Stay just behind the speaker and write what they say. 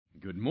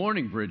Good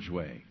morning,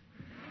 Bridgeway.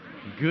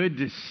 Good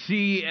to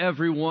see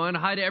everyone.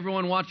 Hi to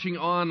everyone watching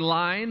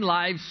online,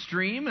 live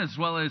stream, as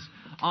well as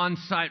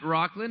on-site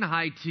Rockland.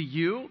 Hi to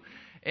you.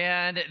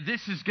 And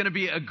this is going to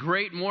be a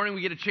great morning. We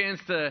get a chance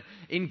to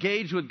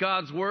engage with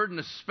God's Word in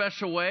a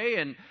special way.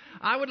 And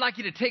I would like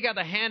you to take out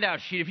the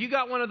handout sheet. If you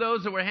got one of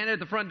those that were handed at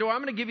the front door,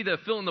 I'm going to give you the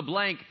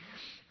fill-in-the-blank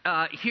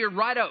here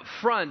right up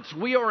front.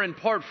 We are in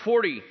part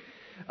 40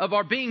 of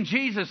our Being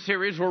Jesus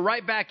series. We're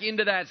right back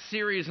into that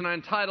series, and I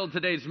entitled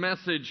today's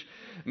message,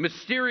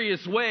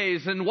 Mysterious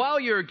Ways. And while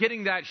you're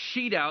getting that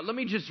sheet out, let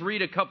me just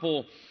read a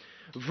couple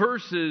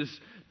verses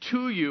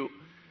to you.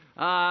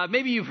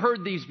 Maybe you've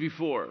heard these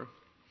before.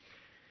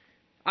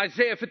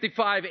 Isaiah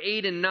 55,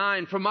 8 and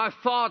 9, "For my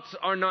thoughts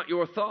are not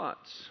your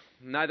thoughts,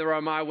 neither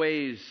are my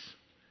ways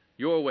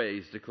your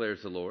ways,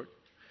 declares the Lord.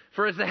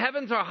 For as the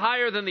heavens are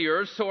higher than the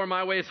earth, so are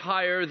my ways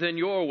higher than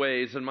your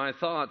ways, and my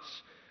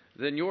thoughts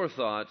than your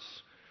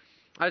thoughts."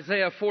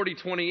 Isaiah 40,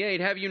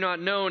 28, "Have you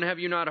not known, have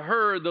you not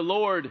heard? The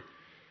Lord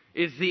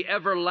is the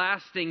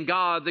everlasting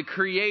God, the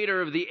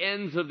creator of the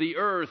ends of the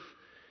earth,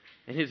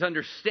 and his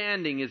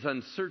understanding is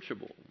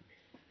unsearchable."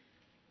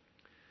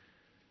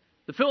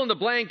 The fill in the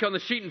blank on the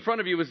sheet in front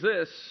of you is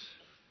this: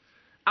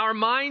 our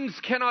minds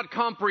cannot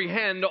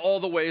comprehend all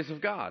the ways of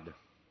God.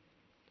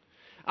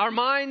 Our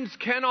minds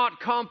cannot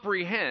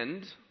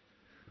comprehend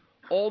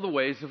all the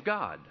ways of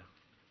God.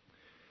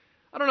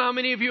 I don't know how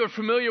many of you are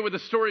familiar with the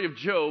story of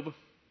Job,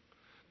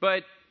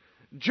 but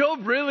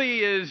Job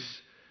really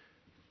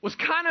was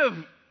kind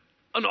of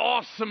an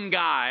awesome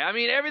guy. I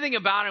mean, everything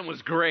about him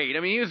was great. I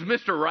mean, he was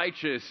Mr.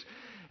 Righteous.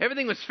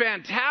 Everything was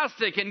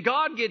fantastic, and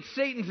God gets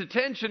Satan's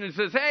attention and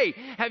says, "Hey,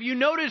 have you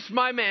noticed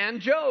my man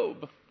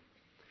Job?"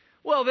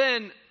 Well,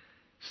 then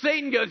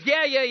Satan goes,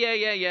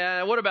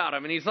 yeah, what about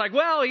him? And he's like,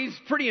 "Well, he's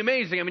pretty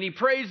amazing. I mean, he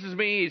praises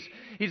me.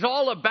 He's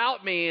all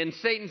about me." And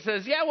Satan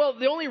says, "Yeah, well,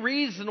 the only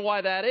reason why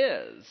that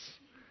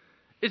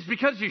is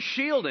because you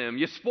shield him,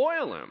 you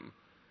spoil him."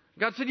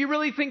 God said, "You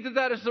really think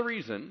that is the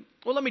reason?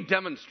 Well, let me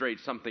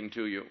demonstrate something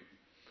to you.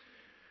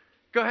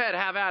 Go ahead,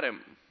 have at him."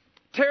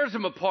 Tears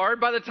him apart.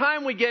 By the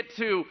time we get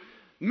to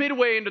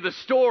midway into the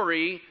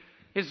story,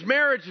 his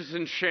marriage is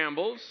in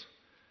shambles.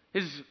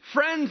 His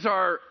friends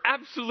are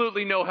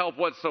absolutely no help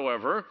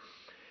whatsoever.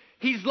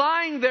 He's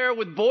lying there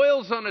with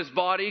boils on his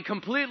body,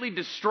 completely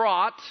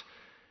distraught.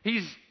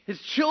 His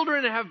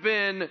children have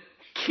been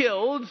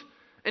killed,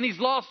 and he's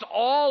lost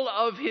all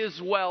of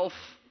his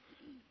wealth,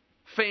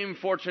 fame,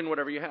 fortune,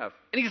 whatever you have.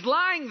 And he's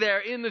lying there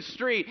in the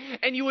street,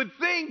 and you would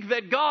think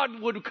that God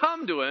would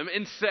come to him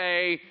and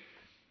say,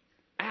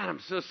 "Man, I'm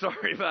so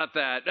sorry about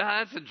that.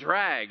 That's a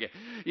drag."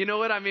 You know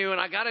what I mean? When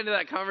I got into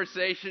that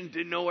conversation,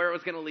 didn't know where it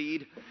was going to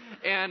lead.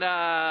 And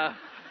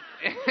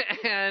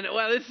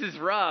well, this is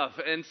rough.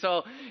 And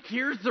so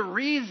here's the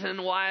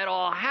reason why it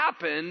all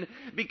happened.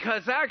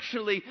 Because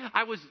actually,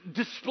 I was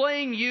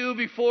displaying you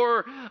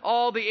before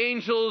all the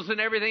angels and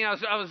everything.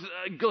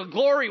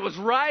 Glory was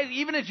rising.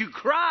 Even as you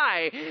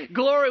cry,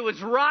 glory was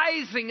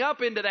rising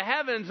up into the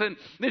heavens. And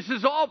this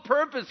is all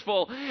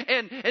purposeful.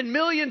 And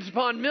millions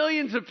upon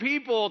millions of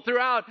people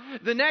throughout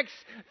the next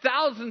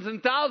thousands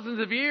and thousands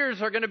of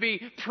years are going to be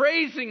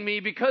praising me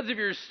because of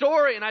your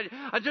story. And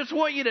I just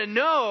want you to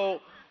know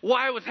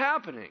why it was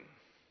happening.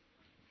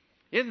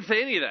 He didn't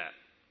say any of that.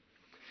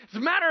 As a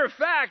matter of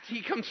fact,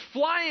 he comes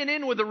flying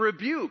in with a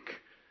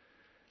rebuke.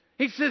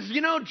 He says,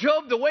 "You know,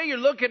 Job, the way you're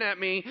looking at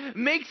me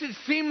makes it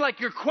seem like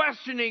you're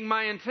questioning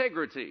my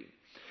integrity.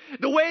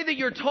 The way that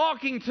you're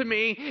talking to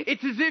me,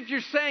 it's as if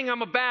you're saying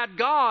I'm a bad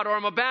God, or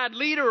I'm a bad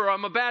leader, or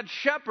I'm a bad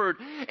shepherd.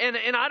 And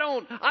I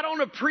don't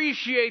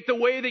appreciate the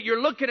way that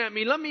you're looking at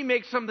me. Let me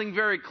make something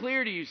very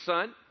clear to you,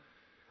 son.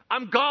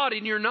 I'm God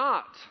and you're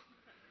not.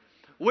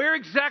 Where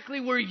exactly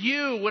were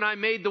you when I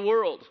made the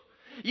world?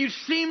 You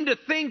seem to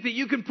think that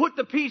you can put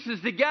the pieces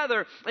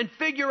together and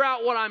figure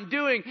out what I'm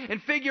doing and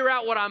figure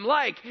out what I'm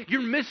like.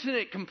 You're missing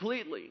it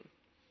completely.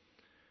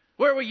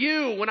 Where were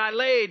you when I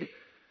laid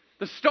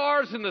the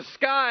stars in the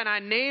sky and I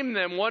named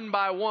them one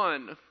by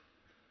one?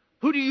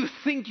 Who do you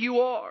think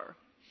you are?"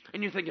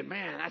 And you're thinking,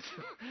 "Man,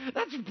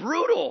 that's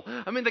brutal.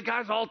 I mean, the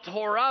guy's all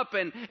tore up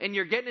and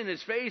you're getting in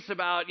his face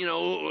about,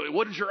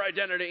 what is your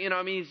identity?"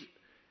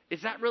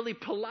 Is that really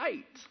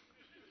polite?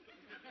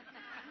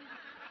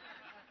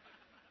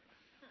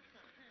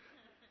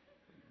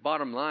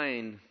 Bottom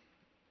line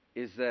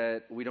is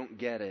that we don't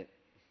get it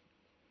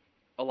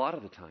a lot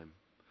of the time.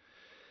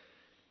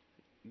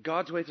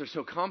 God's ways are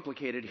so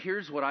complicated.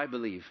 Here's what I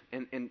believe,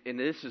 and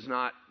this does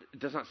not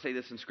say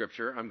this in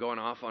Scripture. I'm going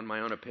off on my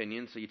own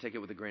opinion, so you take it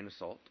with a grain of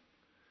salt.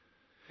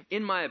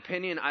 In my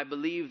opinion, I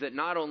believe that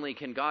not only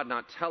can God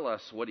not tell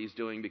us what he's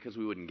doing because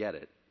we wouldn't get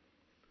it,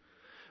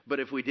 but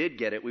if we did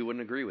get it, we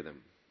wouldn't agree with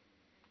him.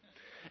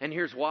 And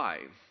here's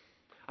why.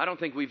 I don't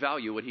think we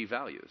value what he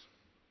values.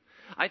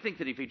 I think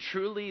that if he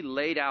truly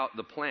laid out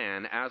the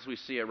plan as we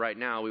see it right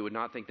now, we would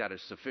not think that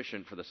is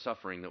sufficient for the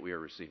suffering that we are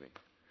receiving.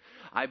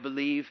 I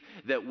believe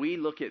that we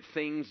look at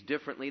things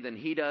differently than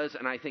he does,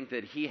 and I think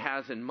that he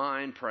has in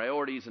mind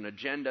priorities and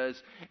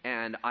agendas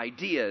and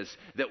ideas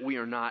that we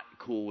are not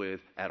cool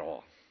with at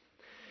all.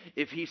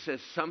 if he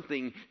says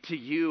something to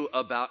you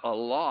about a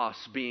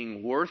loss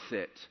being worth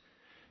it,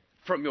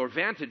 from your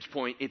vantage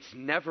point, it's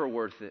never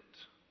worth it.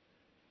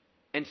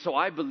 And so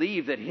I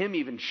believe that him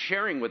even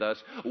sharing with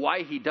us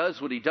why he does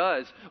what he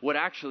does would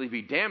actually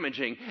be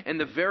damaging. And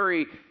the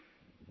very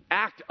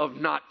act of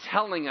not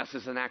telling us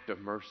is an act of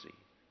mercy,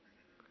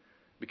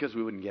 because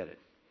we wouldn't get it.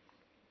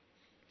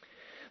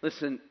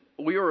 Listen,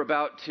 we are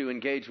about to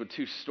engage with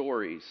two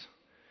stories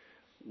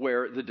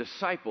where the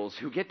disciples,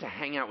 who get to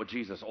hang out with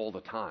Jesus all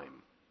the time,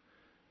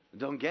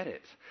 don't get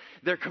it.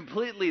 They're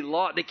completely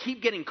lost. They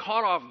keep getting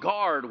caught off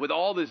guard with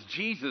all this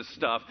Jesus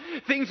stuff.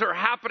 Things are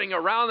happening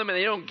around them and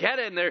they don't get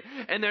it.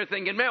 And they're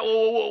thinking, man,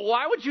 well,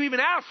 why would you even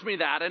ask me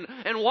that?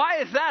 And why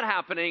is that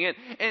happening?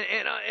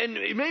 And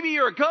maybe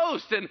you're a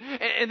ghost. And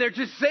they're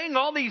just saying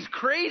all these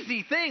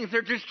crazy things.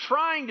 They're just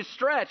trying to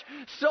stretch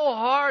so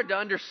hard to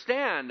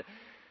understand.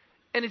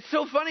 And it's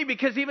so funny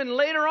because even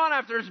later on,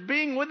 after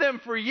being with them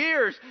for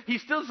years, he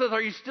still says,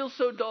 are you still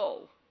so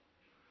dull?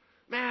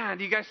 Man,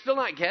 do you guys still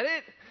not get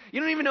it? You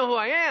don't even know who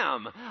I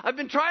am. I've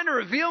been trying to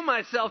reveal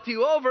myself to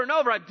you over and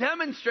over. I've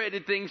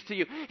demonstrated things to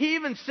you. He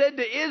even said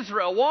to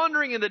Israel,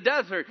 wandering in the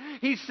desert,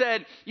 he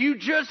said, you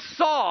just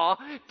saw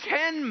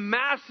 10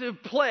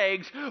 massive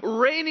plagues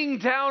raining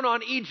down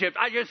on Egypt.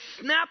 I just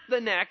snapped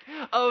the neck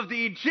of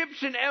the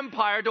Egyptian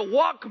empire to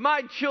walk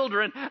my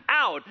children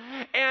out.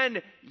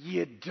 And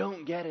you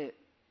don't get it.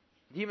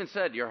 He even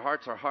said, your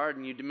hearts are hard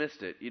and you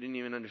missed it. You didn't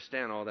even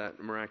understand all that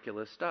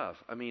miraculous stuff.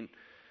 I mean,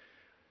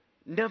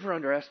 never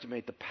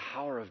underestimate the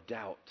power of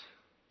doubt.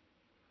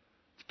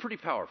 It's pretty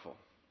powerful.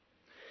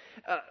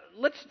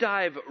 Let's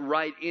dive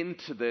right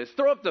into this.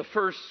 Throw up the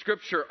first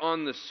scripture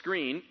on the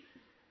screen.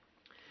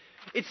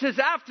 It says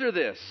after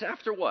this.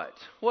 After what?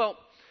 Well,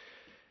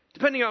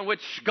 depending on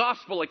which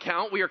gospel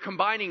account, we are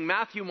combining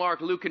Matthew,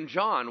 Mark, Luke, and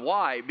John.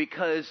 Why?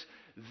 Because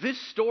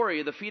this story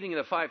of the feeding of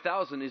the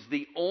 5,000 is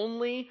the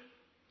only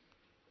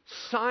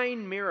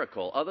sign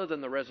miracle other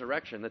than the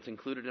resurrection that's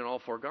included in all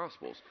four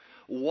gospels.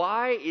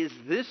 Why is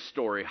this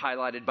story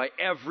highlighted by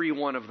every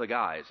one of the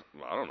guys?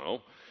 Well,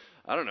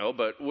 I don't know,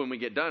 but when we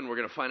get done, we're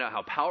going to find out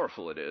how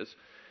powerful it is.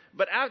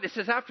 But it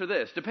says after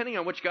this, depending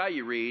on which guy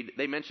you read,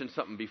 they mention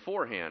something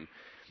beforehand.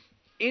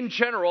 In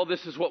general,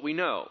 this is what we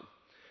know.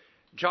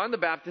 John the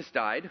Baptist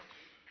died.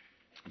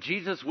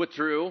 Jesus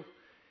withdrew.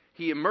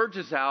 He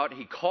emerges out.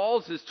 He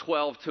calls his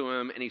 12 to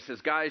him, and he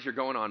says, guys, you're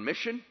going on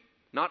mission.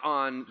 Not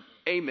on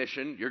a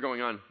mission, you're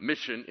going on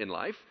mission in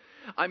life.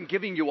 I'm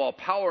giving you all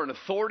power and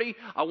authority.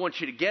 I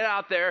want you to get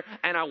out there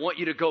and I want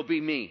you to go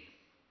be me.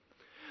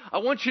 I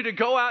want you to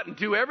go out and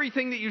do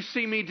everything that you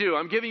see me do.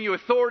 I'm giving you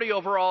authority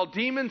over all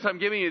demons. I'm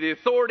giving you the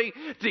authority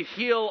to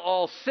heal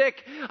all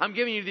sick. I'm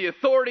giving you the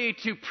authority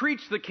to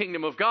preach the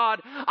kingdom of God.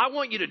 I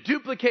want you to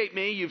duplicate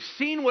me. You've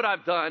seen what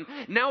I've done.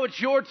 Now it's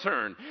your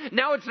turn.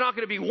 Now it's not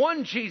going to be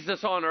one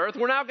Jesus on earth.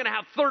 We're now going to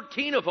have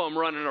 13 of them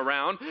running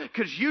around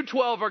because you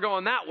 12 are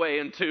going that way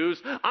in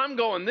twos. I'm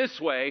going this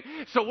way.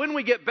 So when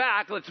we get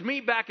back, let's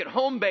meet back at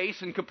home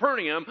base in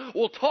Capernaum.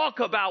 We'll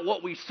talk about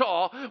what we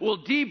saw.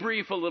 We'll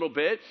debrief a little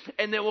bit,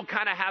 and then we'll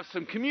kind of have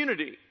some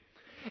community.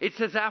 It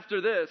says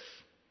after this,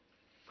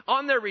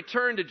 on their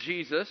return to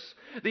Jesus,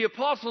 the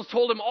apostles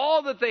told him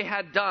all that they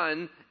had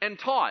done and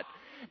taught.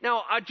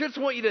 Now, I just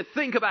want you to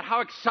think about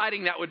how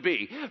exciting that would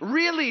be.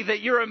 Really,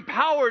 that you're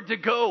empowered to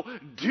go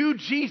do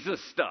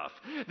Jesus stuff.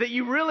 That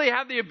you really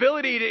have the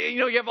ability to,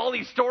 you have all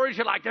these stories.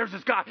 You're like, there's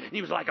this guy, and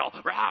he was like, oh,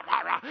 rah,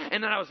 rah, rah.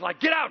 And then I was like,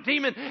 get out,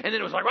 demon. And then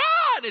it was like,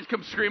 rah, and it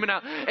comes screaming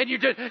out. And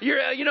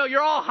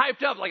you're all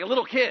hyped up like a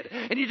little kid.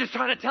 And you're just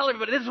trying to tell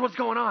everybody, this is what's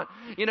going on.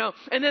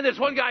 And then this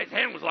one guy's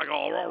hand was like,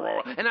 oh, rah,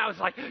 rah. And I was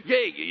like,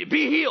 yay,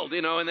 be healed,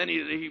 And then he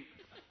you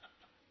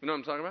know what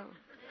I'm talking about?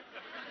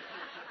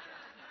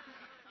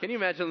 Can you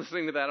imagine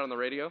listening to that on the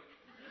radio?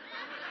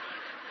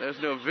 There's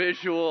no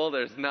visual,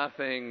 there's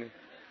nothing.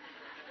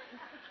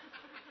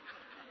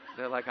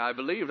 They're like, I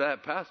believe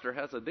that pastor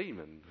has a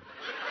demon.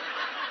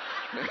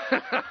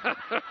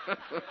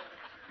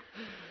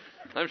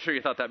 I'm sure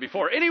you thought that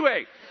before.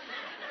 Anyway,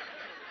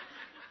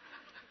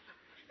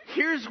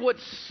 here's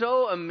what's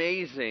so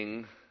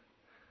amazing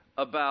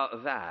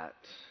about that.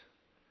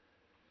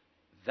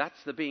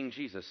 That's the Being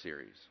Jesus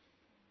series.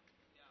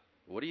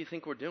 What do you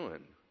think we're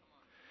doing?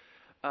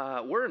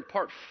 We're in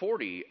part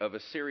 40 of a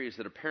series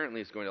that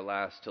apparently is going to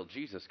last till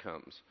Jesus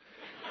comes.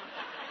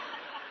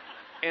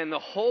 And the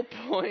whole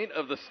point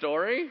of the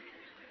story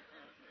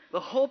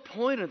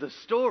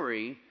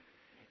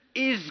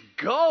is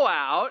go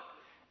out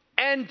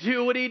and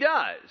do what he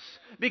does.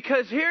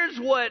 Because here's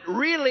what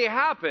really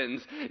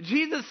happens.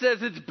 Jesus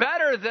says it's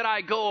better that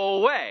I go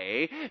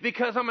away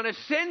because I'm going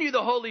to send you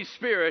the Holy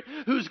Spirit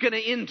who's going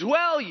to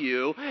indwell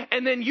you,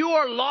 and then you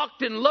are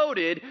locked and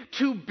loaded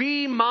to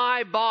be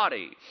my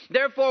body.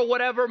 Therefore,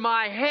 whatever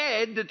my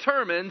head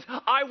determines,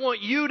 I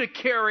want you to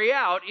carry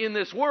out in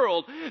this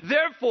world.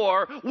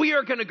 Therefore, we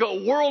are going to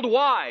go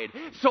worldwide.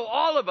 So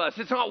all of us,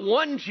 it's not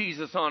one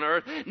Jesus on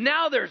earth.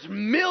 Now there's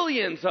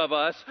millions of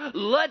us.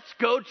 Let's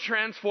go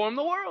transform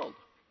the world.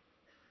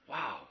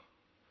 Wow.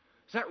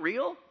 Is that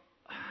real?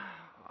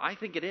 I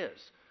think it is.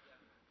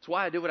 That's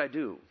why I do what I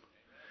do.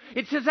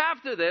 It says,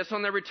 after this,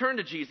 on their return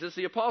to Jesus,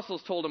 the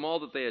apostles told him all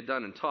that they had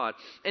done and taught.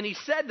 And he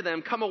said to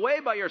them, come away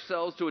by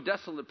yourselves to a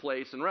desolate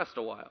place and rest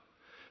a while.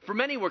 For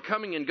many were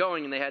coming and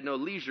going, and they had no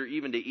leisure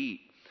even to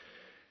eat.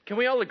 Can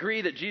we all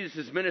agree that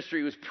Jesus'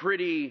 ministry was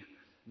pretty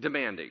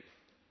demanding?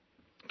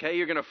 Okay,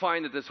 you're going to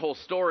find that this whole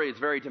story is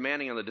very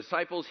demanding on the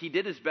disciples. He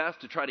did his best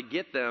to try to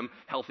get them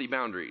healthy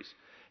boundaries.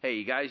 Hey,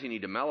 you guys, you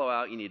need to mellow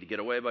out. You need to get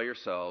away by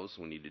yourselves.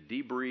 We need to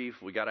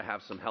debrief. We got to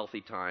have some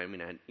healthy time.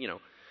 And,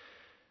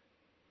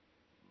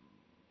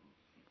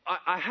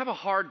 I have a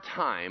hard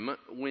time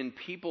when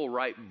people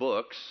write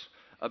books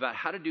about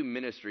how to do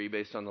ministry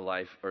based on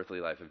the earthly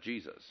life of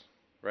Jesus,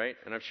 right?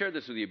 And I've shared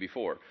this with you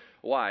before.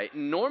 Why?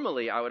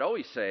 Normally, I would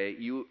always say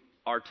you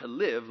are to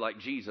live like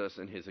Jesus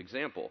and his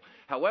example.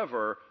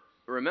 However,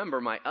 remember,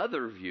 my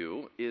other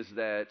view is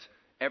that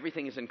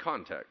everything is in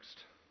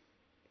context.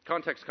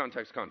 Context,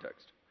 context,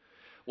 context.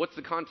 What's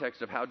the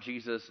context of how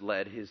Jesus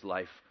led his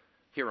life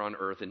here on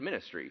earth in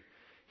ministry?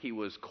 He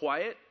was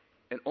quiet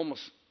and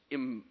almost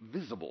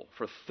invisible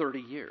for 30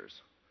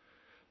 years.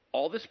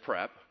 All this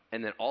prep,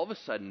 and then all of a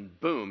sudden,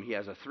 boom, he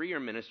has a 3-year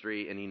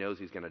ministry and he knows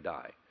he's going to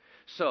die.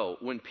 So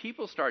when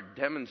people start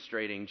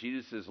demonstrating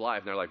Jesus' life,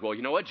 and they're like, well,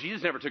 you know what?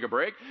 Jesus never took a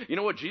break. You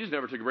know what? Jesus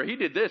never took a break. He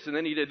did this, and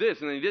then he did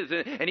this, and then he did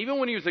this. And even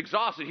when he was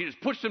exhausted, he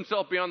just pushed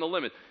himself beyond the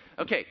limit.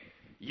 Okay,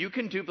 you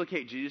can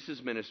duplicate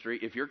Jesus' ministry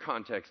if your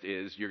context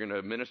is you're going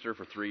to minister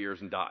for 3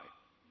 years and die.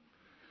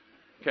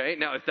 Okay,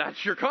 now if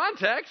that's your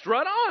context,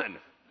 right on.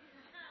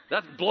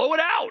 Blow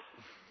it out.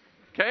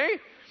 Okay?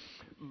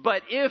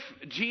 But if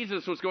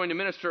Jesus was going to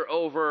minister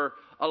over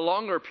a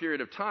longer period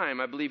of time,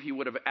 I believe he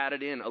would have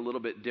added in a little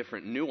bit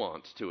different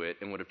nuance to it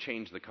and would have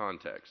changed the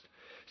context.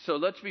 So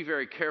let's be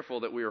very careful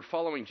that we are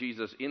following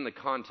Jesus in the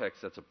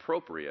context that's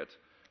appropriate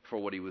for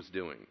what he was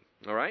doing.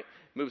 All right?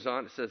 Moves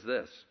on. It says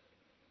this.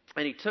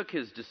 And he took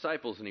his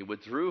disciples and he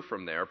withdrew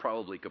from there,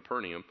 probably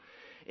Capernaum,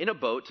 in a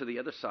boat to the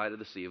other side of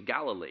the Sea of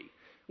Galilee,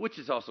 which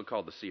is also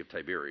called the Sea of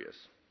Tiberias,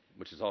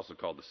 which is also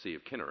called the Sea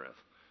of Kinnereth.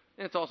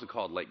 And it's also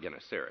called Lake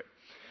Gennesaret.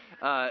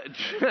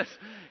 Just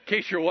in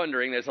case you're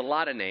wondering, there's a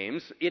lot of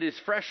names. It is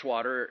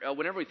freshwater.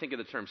 Whenever we think of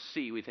the term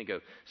sea, we think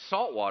of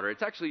salt water.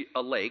 It's actually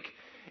a lake.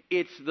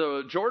 It's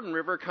the Jordan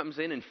River comes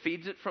in and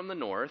feeds it from the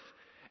north,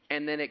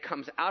 and then it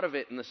comes out of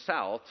it in the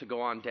south to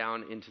go on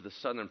down into the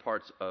southern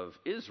parts of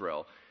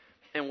Israel.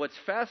 And what's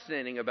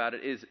fascinating about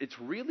it is it's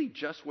really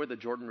just where the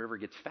Jordan River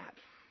gets fat.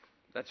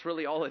 That's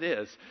really all it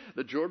is.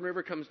 The Jordan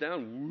River comes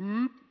down,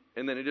 whoop,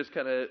 and then it just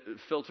kind of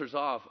filters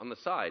off on the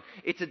side.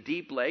 It's a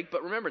deep lake,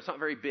 but remember, it's not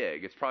very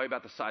big. It's probably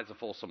about the size of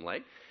Folsom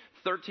Lake.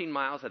 13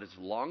 miles at its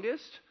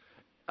longest,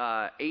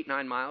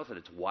 8-9 miles at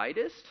its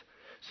widest.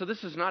 So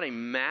this is not a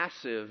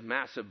massive,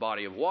 massive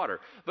body of water,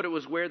 but it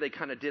was where they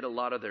kind of did a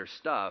lot of their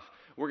stuff.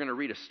 We're going to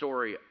read a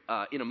story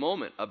in a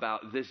moment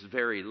about this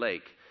very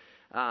lake.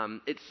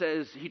 It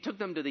says, he took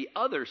them to the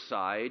other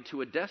side,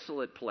 to a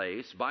desolate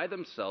place by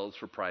themselves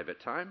for private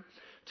time,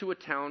 to a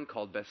town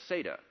called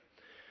Bethsaida.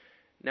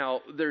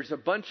 Now, there's a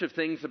bunch of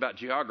things about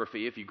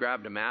geography. If you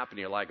grabbed a map and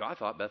you're like, oh, I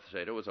thought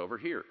Bethsaida was over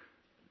here.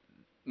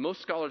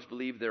 Most scholars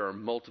believe there are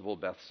multiple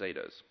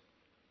Bethsaidas.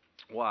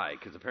 Why?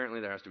 Because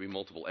apparently there has to be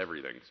multiple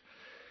everythings.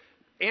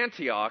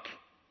 Antioch,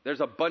 there's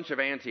a bunch of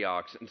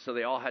Antiochs, and so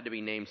they all had to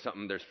be named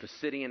something. There's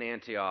Pisidian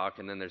Antioch,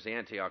 and then there's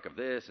Antioch of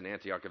this and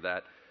Antioch of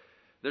that.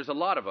 There's a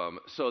lot of them.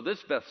 So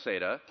this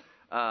Bethsaida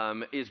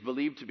is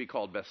believed to be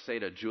called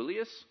Bethsaida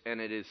Julius, and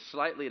it is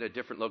slightly at a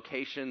different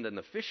location than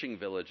the fishing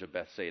village of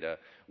Bethsaida,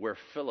 where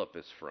Philip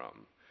is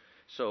from.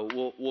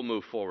 So we'll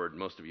move forward.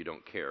 Most of you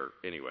don't care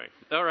anyway.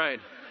 All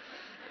right.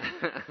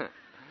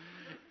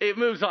 It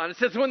moves on. It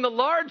says, when the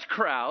large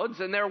crowds,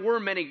 and there were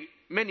many,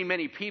 many,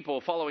 many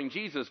people following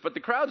Jesus, but the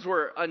crowds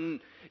were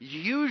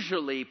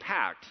unusually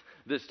packed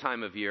this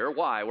time of year.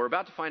 Why? We're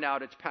about to find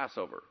out it's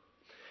Passover.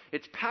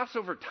 It's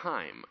Passover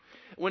time.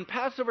 When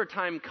Passover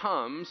time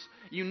comes,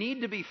 you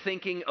need to be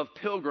thinking of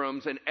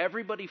pilgrims and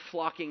everybody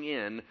flocking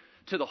in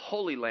to the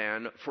Holy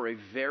Land for a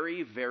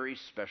very, very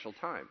special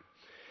time.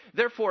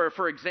 Therefore,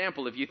 for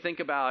example, if you think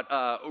about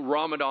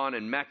Ramadan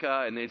and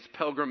Mecca and its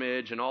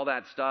pilgrimage and all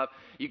that stuff,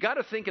 you got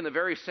to think in the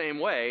very same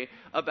way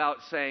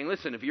about saying,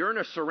 listen, if you're in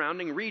a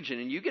surrounding region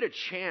and you get a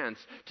chance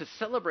to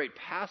celebrate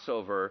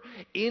Passover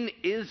in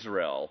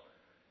Israel,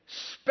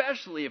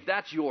 especially if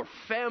that's your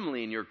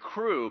family and your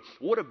crew,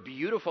 what a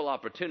beautiful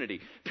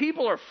opportunity.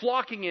 People are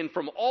flocking in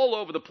from all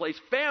over the place.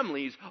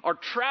 Families are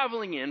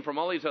traveling in from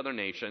all these other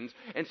nations,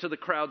 and so the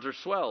crowds are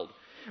swelled.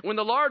 When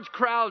the large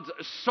crowds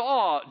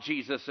saw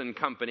Jesus and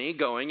company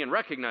going and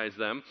recognized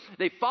them,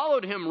 they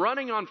followed him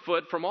running on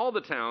foot from all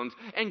the towns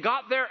and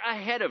got there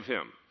ahead of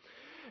him.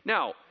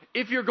 Now,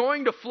 if you're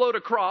going to float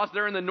across,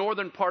 they're in the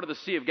northern part of the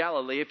Sea of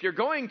Galilee. If you're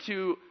going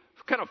to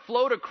kind of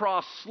float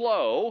across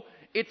slow,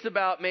 it's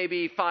about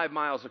maybe 5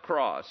 miles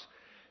across.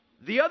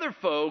 The other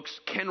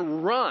folks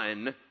can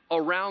run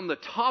around the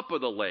top of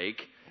the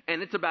lake,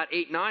 and it's about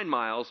 8-9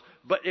 miles.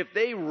 But if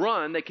they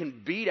run, they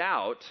can beat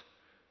out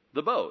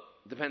the boat.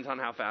 Depends on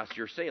how fast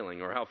you're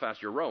sailing or how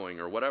fast you're rowing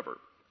or whatever.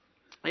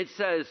 It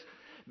says,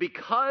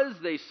 because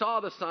they saw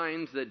the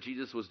signs that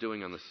Jesus was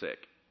doing on the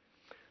sick.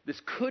 This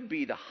could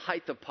be the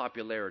height of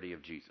popularity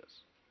of Jesus.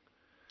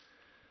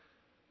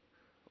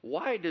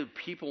 Why do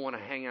people want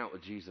to hang out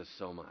with Jesus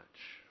so much?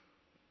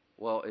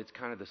 Well, it's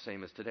kind of the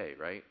same as today,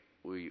 right?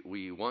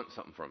 We want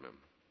something from him.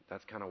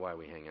 That's kind of why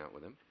we hang out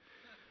with him.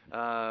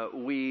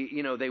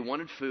 They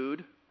wanted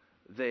food.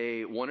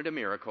 They wanted a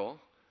miracle.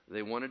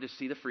 They wanted to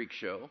see the freak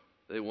show.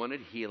 They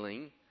wanted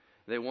healing.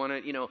 They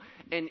wanted,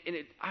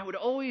 I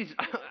always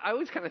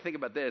kind of think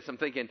about this. I'm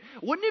thinking,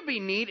 wouldn't it be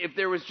neat if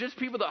there was just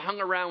people that hung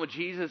around with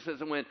Jesus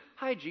and went,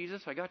 "Hi,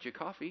 Jesus, I got you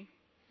coffee."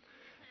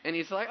 And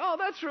he's like, "Oh,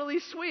 that's really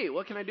sweet.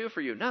 What can I do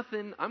for you?"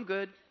 "Nothing. I'm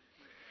good."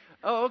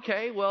 "Oh,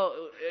 okay. Well,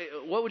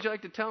 what would you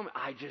like to tell me?"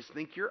 "I just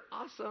think you're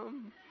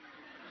awesome."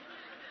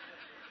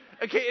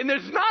 Okay, and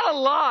there's not a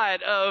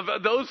lot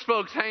of those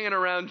folks hanging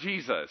around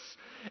Jesus.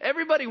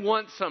 Everybody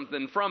wants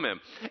something from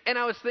him. And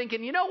I was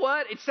thinking, you know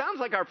what? It sounds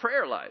like our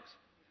prayer lives.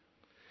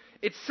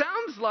 It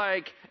sounds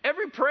like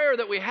every prayer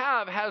that we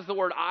have has the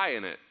word "I"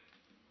 in it.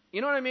 You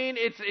know what I mean?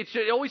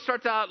 It always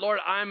starts out, "Lord,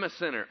 I'm a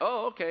sinner."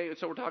 "Oh, okay,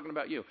 so we're talking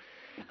about you."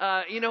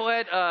 "You know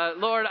what?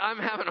 Lord, I'm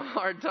having a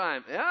hard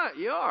time." "Yeah,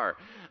 you are."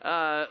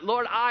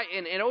 "Lord,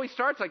 and it always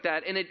starts like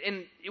that. And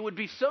it would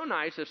be so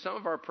nice if some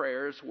of our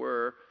prayers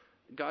were,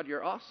 "God,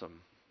 you're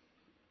awesome."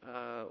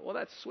 "Well,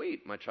 that's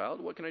sweet, my child.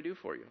 What can I do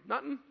for you?"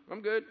 "Nothing.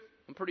 I'm good.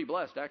 I'm pretty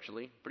blessed,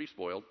 actually. Pretty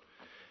spoiled."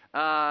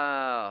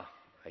 "I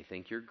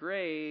think you're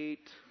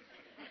great."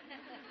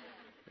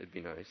 It'd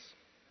be nice.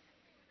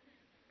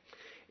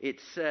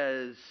 It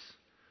says,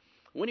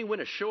 when he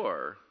went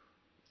ashore,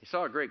 he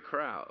saw a great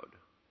crowd.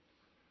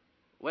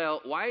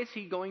 Well, why is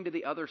he going to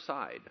the other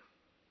side?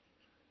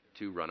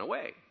 To run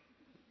away,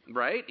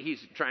 right?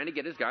 He's trying to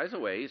get his guys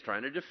away. He's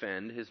trying to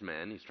defend his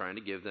men. He's trying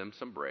to give them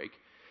some break.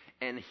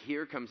 And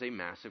here comes a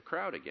massive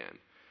crowd again.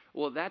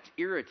 Well, that's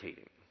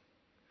irritating.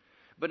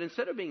 But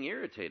instead of being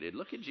irritated,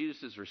 look at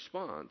Jesus'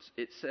 response.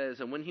 It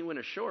says, and when he went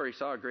ashore, he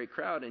saw a great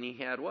crowd, and he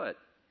had what?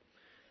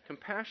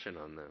 Compassion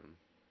on them.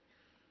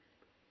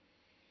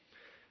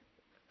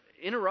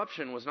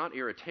 Interruption was not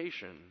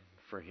irritation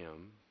for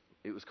him.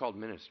 It was called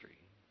ministry.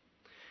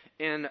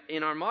 And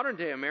in our modern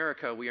day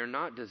America, we are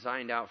not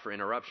designed out for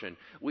interruption.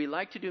 We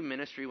like to do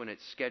ministry when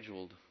it's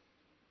scheduled.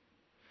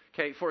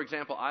 Okay, for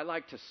example, I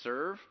like to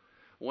serve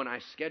when I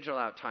schedule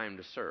out time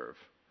to serve.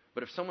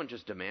 But if someone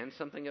just demands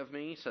something of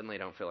me, suddenly I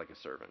don't feel like a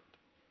servant.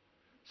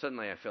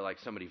 Suddenly I feel like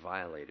somebody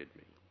violated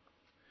me.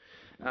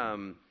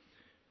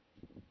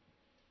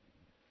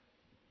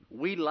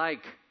 We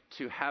like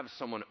to have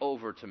someone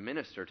over to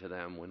minister to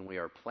them when we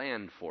are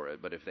planned for it,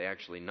 but if they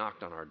actually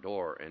knocked on our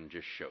door and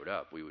just showed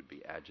up, we would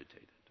be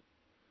agitated.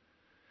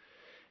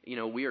 You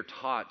know, we are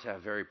taught to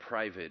have very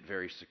private,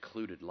 very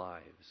secluded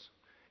lives.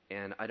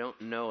 And I don't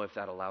know if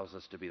that allows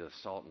us to be the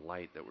salt and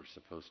light that we're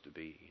supposed to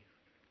be.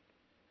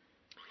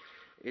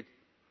 It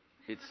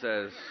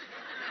says...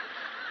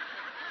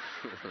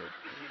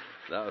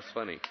 That was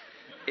funny.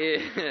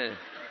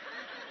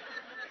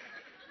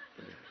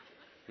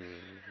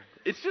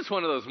 It's just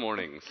one of those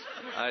mornings.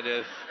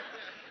 I'm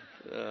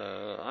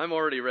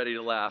already ready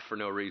to laugh for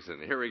no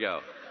reason. Here we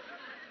go.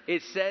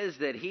 It says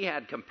that he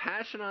had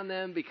compassion on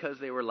them because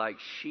they were like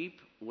sheep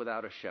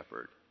without a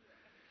shepherd.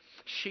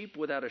 Sheep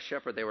without a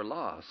shepherd, they were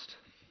lost.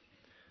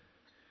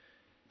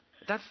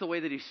 That's the way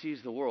that he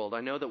sees the world.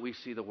 I know that we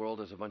see the world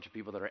as a bunch of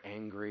people that are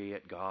angry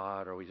at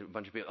God, or a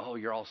bunch of people, "Oh,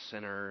 you're all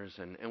sinners."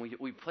 And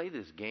we play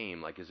this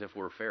game like as if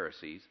we're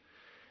Pharisees.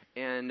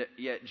 And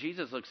yet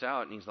Jesus looks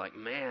out and he's like,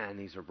 "Man,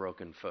 these are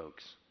broken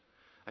folks.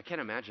 I can't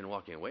imagine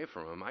walking away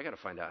from them. I got to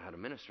find out how to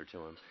minister to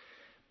them."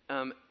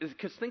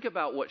 Because think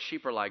about what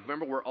sheep are like.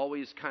 Remember, we're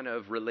always kind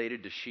of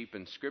related to sheep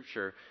in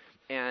Scripture.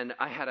 And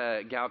I had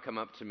a gal come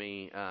up to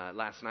me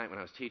last night when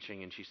I was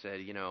teaching, and she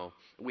said, "You know,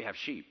 we have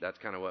sheep. That's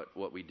kind of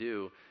what we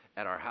do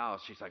at our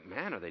house." She's like,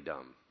 "Man, are they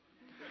dumb?"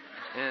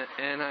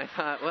 and I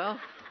thought, well,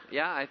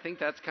 yeah, I think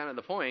that's kind of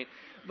the point.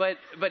 But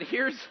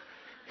here's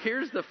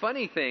the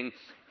funny thing.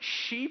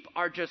 Sheep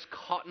are just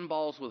cotton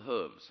balls with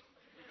hooves.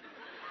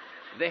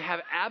 They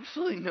have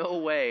absolutely no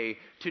way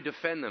to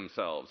defend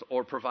themselves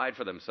or provide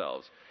for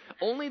themselves.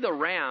 Only the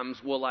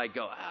rams will like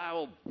go,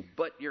 "I'll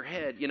butt your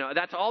head." You know,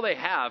 that's all they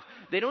have.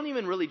 They don't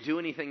even really do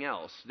anything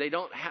else. They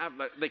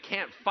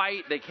can't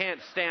fight. They can't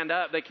stand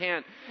up.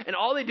 And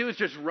all they do is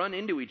just run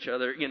into each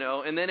other, you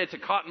know, and then it's a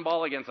cotton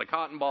ball against a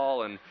cotton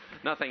ball and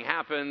nothing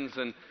happens.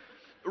 And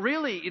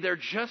really, they're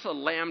just a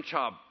lamb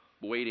chop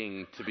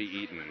waiting to be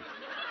eaten.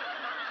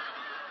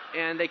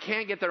 And they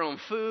can't get their own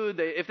food.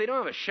 If they don't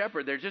have a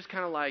shepherd, they're just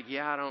kind of like,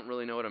 "Yeah, I don't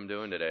really know what I'm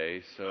doing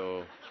today,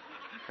 so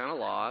kind of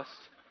lost."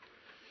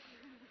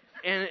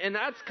 And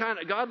that's kind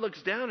of, God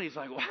looks down and he's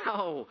like,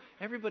 "Wow,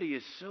 everybody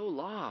is so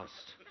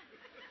lost."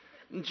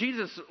 And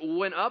Jesus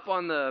went up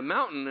on the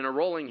mountain in a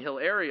rolling hill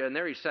area, and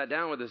there he sat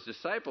down with his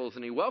disciples,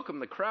 and he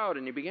welcomed the crowd,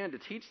 and he began to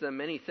teach them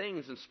many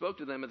things and spoke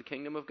to them of the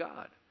kingdom of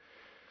God.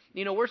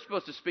 You know, we're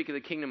supposed to speak of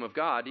the kingdom of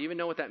God. Do you even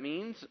know what that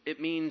means?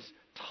 It means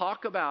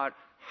talk about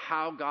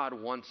how God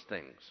wants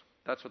things.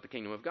 That's what the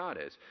kingdom of God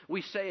is.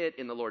 We say it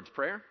in the Lord's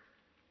Prayer.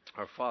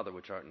 "Our Father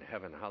which art in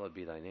heaven, hallowed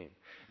be thy name.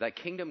 Thy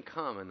kingdom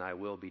come and thy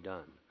will be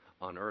done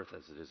on earth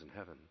as it is in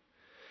heaven."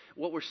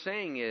 What we're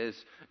saying is,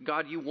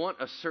 God, you want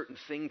a certain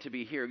thing to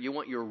be here. You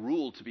want your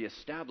rule to be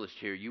established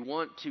here. You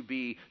want to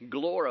be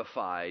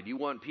glorified. You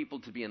want people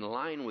to be in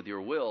line with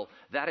your will.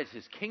 That is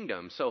his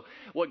kingdom. So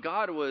what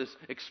God was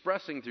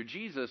expressing through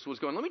Jesus was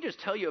going, let me just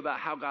tell you about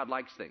how God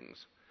likes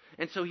things.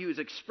 And so he was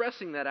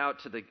expressing that out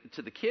to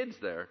the kids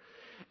there.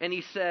 And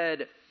he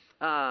said,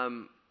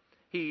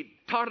 he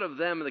taught of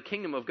them the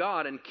kingdom of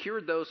God and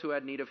cured those who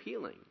had need of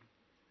healing.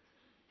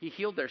 He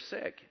healed their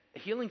sick.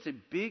 Healing's a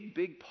big,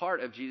 big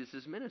part of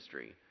Jesus'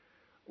 ministry.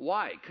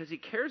 Why? Because he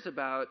cares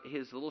about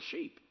his little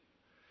sheep.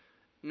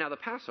 Now the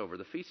Passover,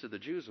 the feast of the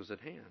Jews, was at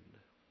hand.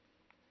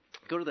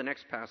 Go to the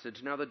next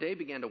passage. Now the day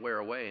began to wear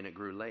away and it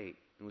grew late.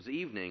 It was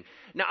evening.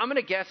 Now I'm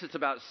going to guess it's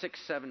about 6,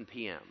 7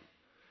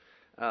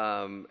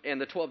 p.m.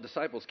 And the 12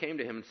 disciples came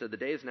to him and said, the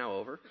day is now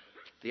over.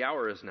 The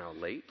hour is now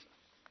late.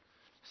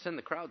 Send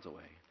the crowds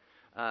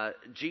away.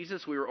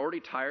 Jesus, we were already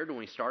tired when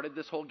we started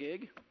this whole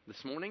gig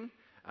this morning.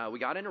 We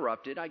got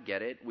interrupted. I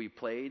get it. We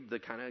played the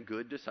kind of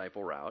good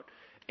disciple route.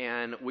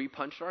 And we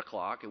punched our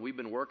clock. And we've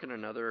been working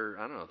another,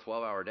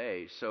 12-hour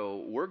day.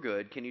 So we're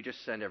good. Can you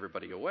just send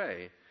everybody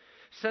away?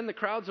 Send the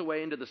crowds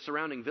away into the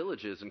surrounding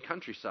villages and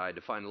countryside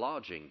to find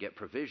lodging, get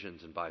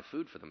provisions, and buy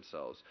food for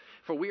themselves.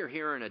 For we are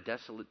here in a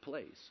desolate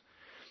place.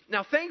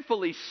 Now,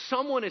 thankfully,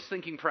 someone is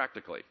thinking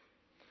practically,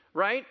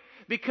 right?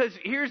 Because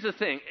here's the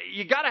thing.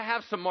 You got to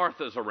have some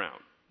Marthas around.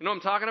 You know what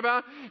I'm talking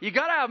about? You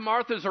got to have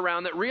Marthas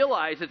around that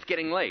realize it's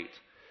getting late.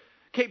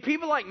 Okay,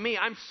 people like me,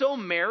 I'm so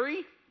merry,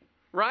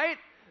 right,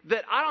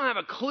 that I don't have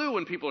a clue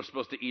when people are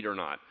supposed to eat or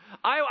not.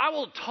 I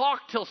will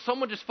talk till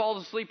someone just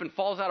falls asleep and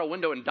falls out a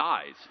window and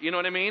dies. You know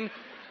what I mean?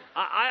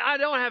 I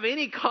don't have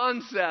any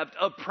concept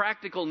of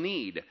practical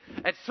need.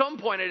 At some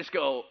point, I just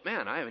go,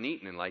 man, I haven't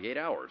eaten in like 8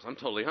 hours. I'm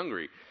totally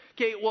hungry.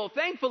 Okay, well,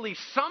 thankfully,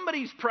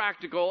 somebody's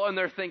practical and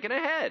they're thinking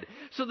ahead.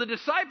 So the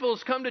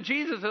disciples come to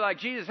Jesus. They're like,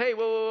 Jesus, hey,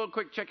 whoa,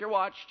 quick, check your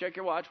watch.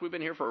 We've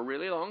been here for a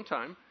really long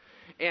time.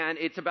 And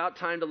it's about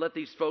time to let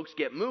these folks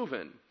get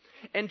moving.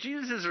 And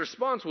Jesus'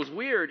 response was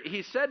weird.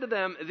 He said to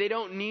them, they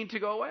don't need to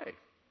go away.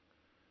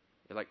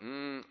 They're like,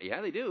 yeah,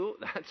 they do.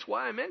 That's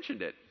why I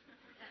mentioned it.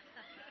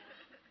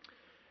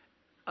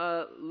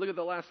 Look at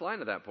the last line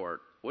of that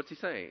part. What's he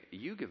saying?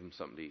 You give them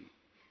something to eat.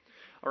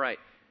 All right.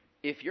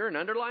 If you're an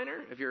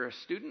underliner, if you're a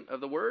student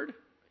of the word,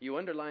 you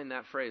underline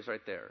that phrase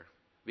right there.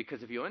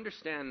 Because if you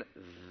understand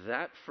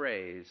that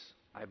phrase,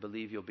 I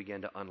believe you'll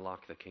begin to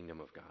unlock the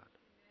kingdom of God.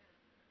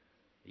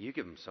 You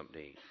give them something to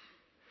eat.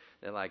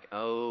 They're like,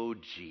 oh,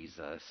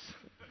 Jesus,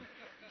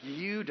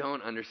 you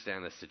don't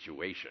understand the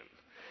situation.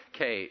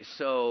 Okay,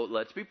 so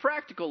let's be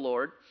practical,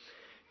 Lord.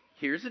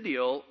 Here's the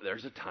deal.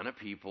 There's a ton of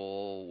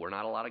people. We're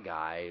not a lot of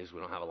guys. We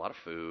don't have a lot of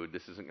food.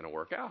 This isn't going to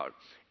work out.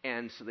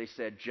 And so they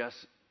said, just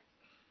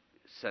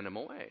send them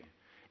away.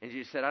 And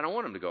Jesus said, I don't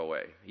want them to go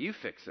away. You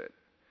fix it.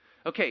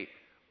 Okay,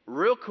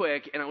 real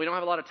quick, and we don't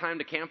have a lot of time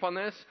to camp on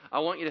this. I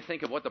want you to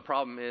think of what the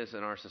problem is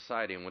in our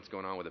society and what's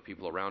going on with the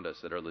people around us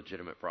that are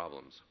legitimate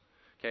problems.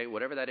 Okay,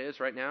 whatever that is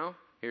right now,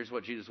 here's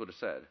what Jesus would have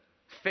said.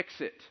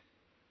 Fix it.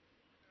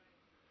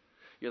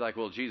 You're like,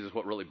 well, Jesus,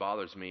 what really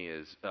bothers me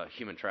is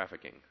human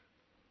trafficking.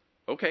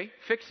 Okay,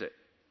 fix it.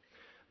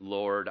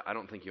 Lord, I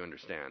don't think you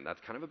understand. That's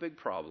kind of a big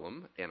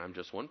problem, and I'm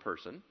just one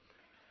person.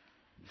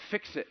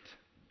 Fix it.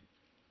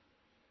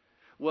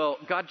 Well,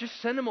 God,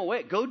 just send them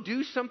away. Go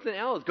do something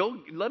else. Go,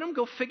 let them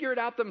go figure it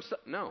out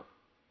themselves. No,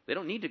 they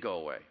don't need to go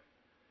away.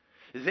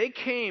 They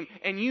came,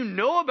 and you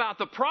know about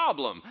the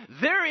problem.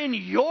 They're in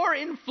your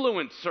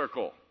influence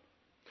circle.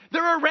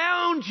 They're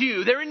around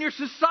you. They're in your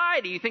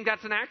society. You think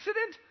that's an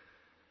accident?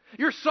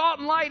 You're salt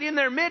and light in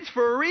their midst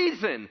for a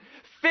reason.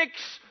 Fix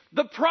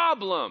the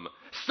problem.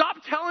 Stop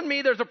telling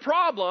me there's a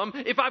problem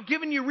if I've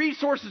given you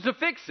resources to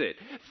fix it.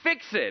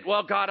 Fix it.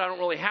 Well, God, I don't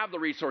really have the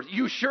resources.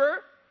 You sure?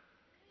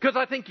 Because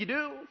I think you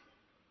do.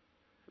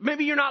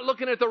 Maybe you're not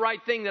looking at the right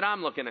thing that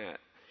I'm looking at.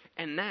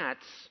 And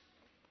that's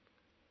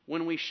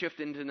when we shift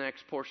into the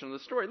next portion of the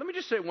story. Let me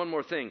just say one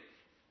more thing.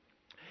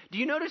 Do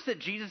you notice that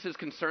Jesus is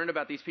concerned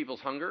about these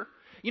people's hunger?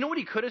 You know what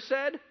he could have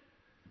said?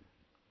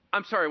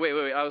 I'm sorry,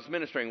 wait. I was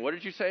ministering. What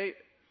did you say,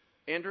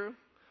 Andrew?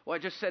 Well, I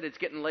just said it's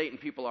getting late and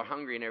people are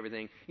hungry and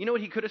everything. You know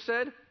what he could have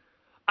said?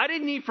 I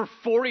didn't eat for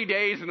 40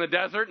 days in the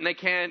desert and they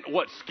can't,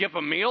 skip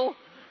a meal?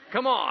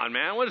 Come on,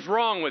 man. What is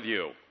wrong with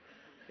you?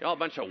 You're all a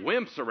bunch of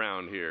wimps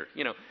around here.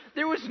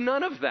 There was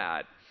none of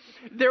that.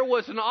 There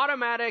was an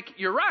automatic,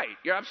 you're right.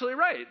 You're absolutely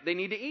right. They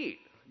need to eat.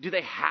 Do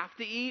they have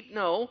to eat?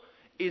 No.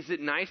 Is it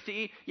nice to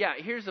eat? Yeah,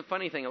 here's the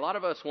funny thing. A lot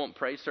of us won't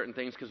praise certain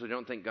things because we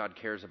don't think God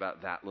cares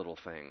about that little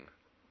thing.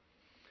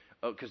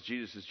 Oh, because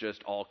Jesus is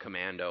just all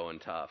commando and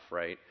tough,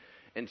 right?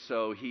 And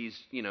so he's,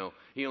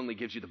 he only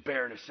gives you the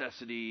bare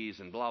necessities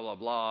and blah, blah,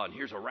 blah, and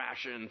here's a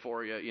ration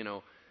for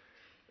you,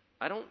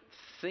 I don't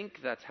think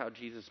that's how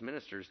Jesus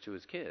ministers to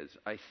his kids.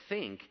 I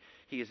think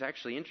he is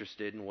actually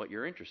interested in what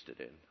you're interested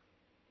in.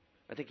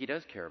 I think he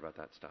does care about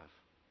that stuff.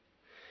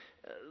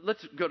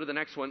 Let's go to the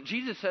next one.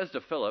 Jesus says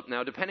to Philip,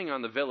 now depending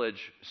on the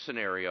village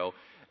scenario,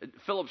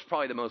 Philip's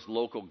probably the most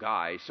local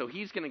guy, so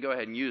he's going to go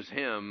ahead and use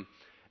him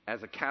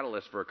as a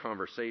catalyst for a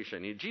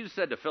conversation. Jesus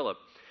said to Philip,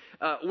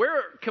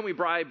 Where can we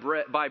buy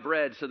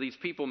bread so these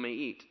people may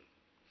eat?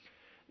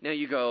 Now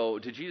you go,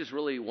 did Jesus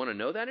really want to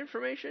know that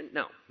information?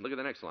 No. Look at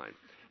the next line.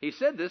 He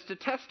said this to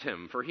test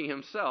him, for he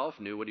himself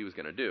knew what he was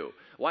going to do.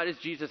 Why does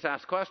Jesus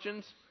ask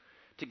questions?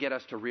 To get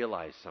us to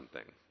realize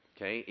something.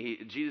 Okay?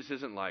 Jesus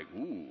isn't like,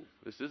 ooh,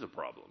 this is a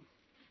problem.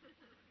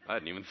 I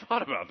hadn't even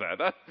thought about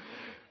that.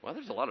 Well,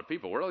 there's a lot of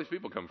people. Where do all these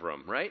people come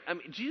from, right? I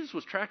mean, Jesus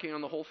was tracking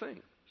on the whole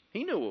thing.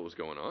 He knew what was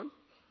going on.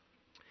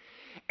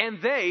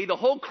 And they, the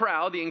whole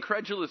crowd, the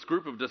incredulous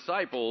group of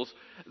disciples,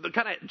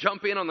 kind of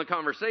jump in on the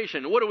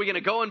conversation. What, are we going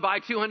to go and buy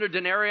 200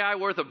 denarii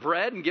worth of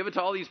bread and give it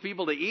to all these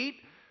people to eat?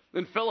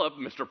 Then Philip,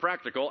 Mr.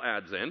 Practical,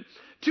 adds in,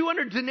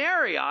 200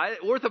 denarii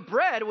worth of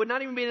bread would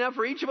not even be enough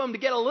for each of them to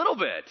get a little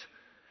bit.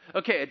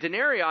 Okay, a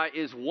denarii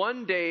is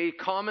 1 day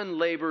common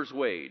labor's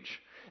wage.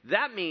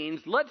 That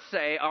means, let's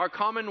say our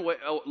common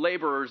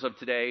laborers of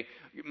today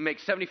make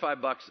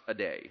 $75 a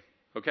day.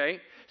 Okay?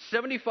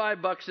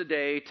 $75 a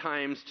day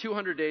times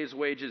 200 days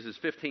wages is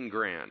 15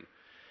 grand.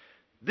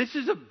 This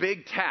is a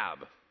big tab.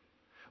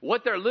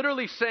 What they're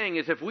literally saying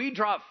is if we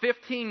drop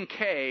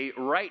 15K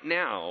right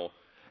now,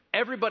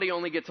 everybody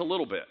only gets a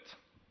little bit.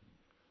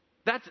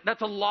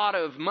 That's a lot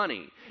of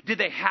money. Did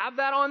they have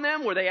that on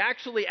them? Were they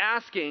actually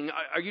asking,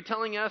 are you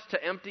telling us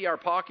to empty our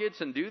pockets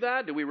and do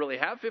that? Do we really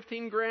have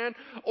 15 grand?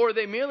 Or are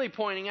they merely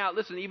pointing out,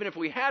 listen, even if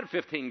we had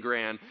 15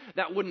 grand,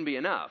 that wouldn't be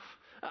enough?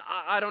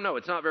 I don't know.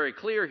 It's not very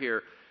clear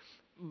here.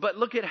 But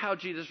look at how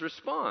Jesus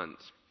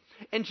responds.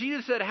 And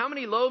Jesus said, how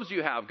many loaves do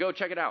you have? Go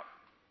check it out.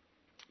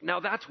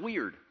 Now that's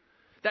weird.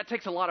 That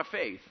takes a lot of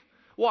faith.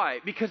 Why?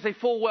 Because they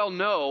full well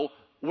know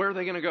where are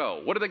they going to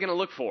go. What are they going to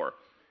look for?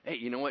 Hey,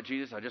 you know what,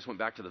 Jesus? I just went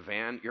back to the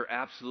van. You're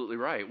absolutely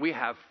right. We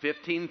have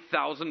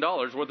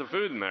 $15,000 worth of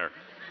food in there.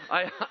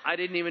 I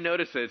didn't even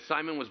notice it.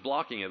 Simon was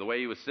blocking it the way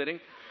he was sitting.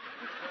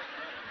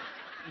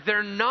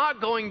 They're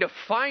not going to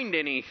find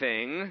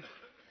anything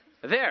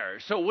there.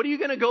 So what are you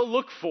going to go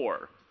look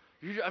for?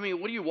 I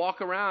mean, what do you walk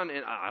around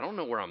and I don't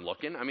know where I'm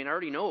looking. I mean, I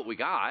already know what we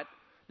got.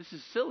 This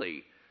is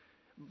silly.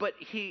 But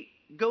he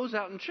goes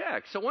out and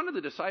checks. So one of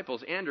the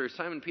disciples, Andrew,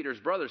 Simon Peter's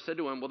brother, said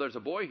to him, well, there's a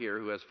boy here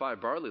who has 5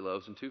 barley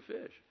loaves and 2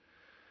 fish.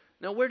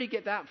 Now, where did he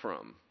get that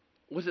from?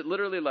 Was it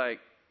literally like,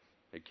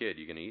 hey, kid,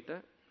 you going to eat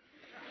that?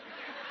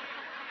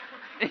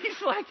 And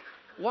he's like,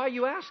 why are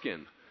you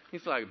asking?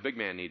 He's like, big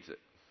man needs it.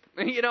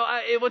 You know,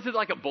 it wasn't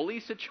like a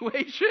bully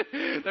situation.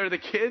 They're the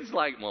kids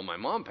like, well, my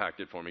mom packed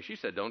it for me. She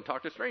said, don't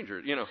talk to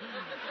strangers, you know.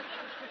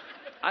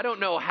 I don't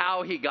know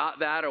how he got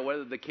that or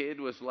whether the kid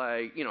was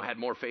like, you know, had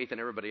more faith than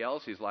everybody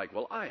else. He's like,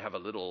 well, I have a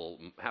little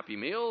Happy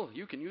Meal.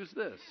 You can use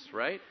this,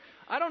 right?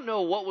 I don't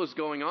know what was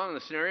going on in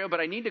the scenario,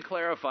 but I need to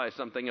clarify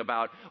something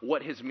about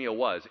what his meal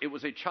was. It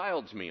was a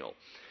child's meal.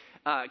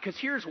 Because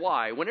here's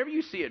why. Whenever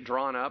you see it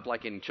drawn up,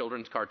 like in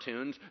children's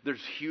cartoons,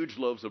 there's huge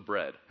loaves of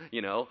bread,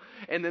 you know?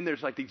 And then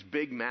there's like these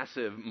big,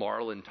 massive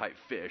marlin-type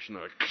fish, and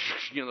they're like,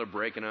 you know, they're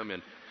breaking them.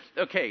 And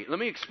okay, let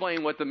me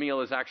explain what the meal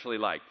is actually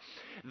like.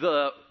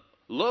 The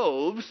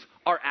loaves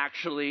are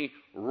actually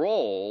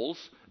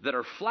rolls that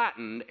are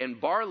flattened, and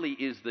barley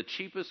is the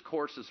cheapest,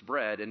 coarsest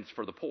bread, and it's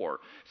for the poor.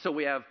 So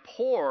we have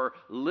poor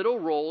little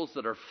rolls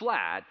that are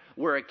flat,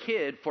 where a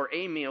kid for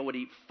a meal would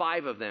eat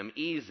 5 of them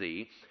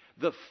easy.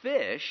 The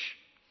fish,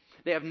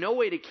 they have no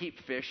way to keep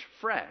fish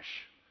fresh.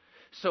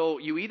 So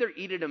you either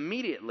eat it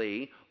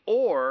immediately,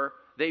 or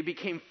they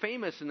became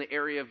famous in the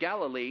area of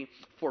Galilee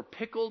for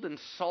pickled and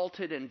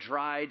salted and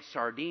dried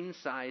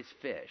sardine-sized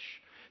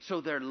fish.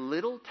 So they're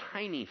little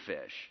tiny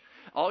fish.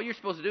 All you're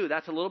supposed to do,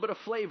 that's a little bit of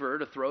flavor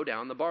to throw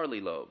down the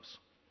barley loaves.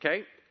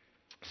 Okay?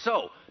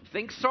 So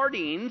think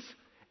sardines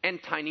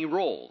and tiny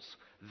rolls.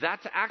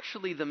 That's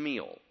actually the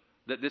meal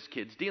that this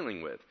kid's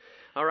dealing with.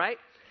 All right?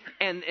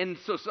 And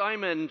so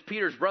Simon,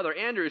 Peter's brother,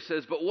 Andrew,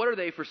 says, but what are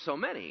they for so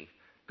many?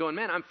 Going,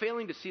 man, I'm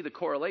failing to see the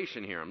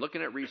correlation here. I'm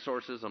looking at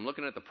resources. I'm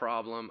looking at the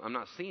problem. I'm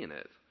not seeing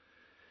it.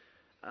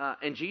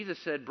 And Jesus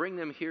said, bring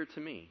them here to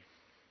me.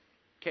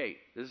 Okay,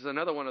 this is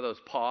another one of those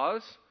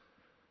pause,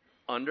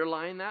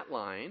 underline that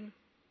line,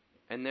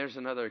 and there's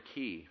another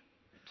key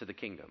to the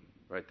kingdom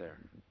right there.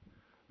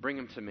 Bring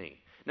them to me.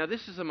 Now,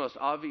 this is the most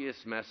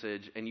obvious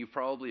message, and you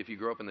probably, if you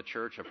grew up in the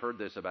church, have heard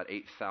this about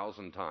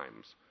 8,000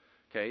 times.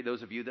 Okay,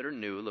 those of you that are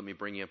new, let me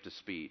bring you up to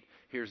speed.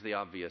 Here's the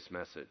obvious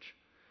message.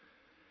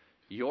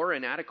 Your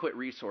inadequate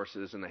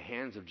resources in the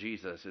hands of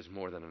Jesus is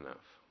more than enough.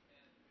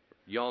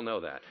 Y'all know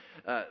that.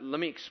 Let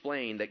me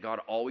explain that God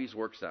always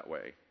works that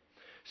way.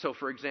 So,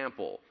 for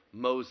example,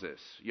 Moses.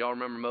 Y'all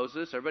remember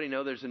Moses? Everybody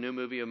know there's a new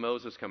movie of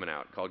Moses coming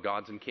out called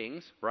Gods and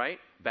Kings, right?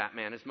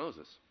 Batman is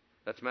Moses.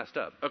 That's messed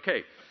up.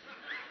 Okay.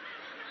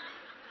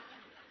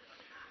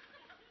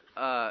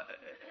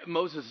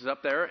 Moses is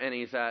up there, and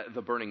he's at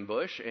the burning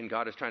bush, and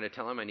God is trying to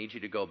tell him, I need you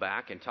to go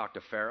back and talk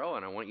to Pharaoh,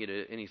 and I want you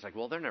to, and he's like,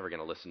 well, they're never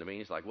going to listen to me.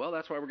 He's like, well,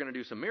 that's why we're going to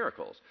do some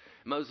miracles.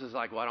 Moses is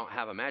like, well, I don't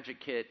have a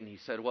magic kit, and he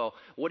said, well,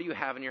 what do you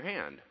have in your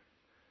hand?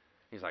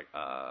 He's like,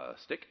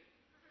 stick.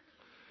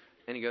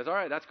 And he goes, all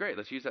right, that's great.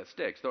 Let's use that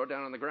stick. Throw it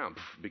down on the ground.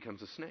 Pff,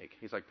 becomes a snake.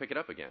 He's like, pick it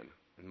up again.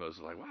 And Moses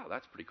is like, wow,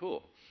 that's pretty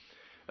cool.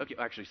 Okay,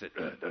 actually he said,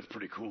 that's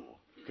pretty cool.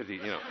 Because he,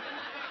 you know.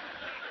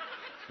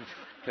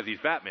 Because he's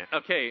Batman.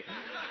 Okay,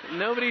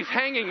 nobody's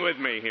hanging with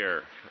me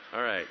here.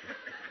 All right,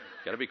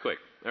 got to be quick.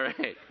 All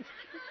right.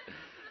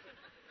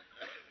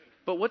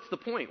 But what's the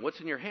point? What's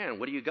in your hand?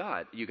 What do you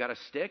got? You got a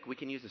stick? We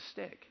can use a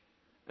stick.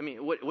 I mean,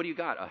 what do you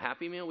got? A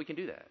Happy Meal? We can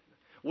do that.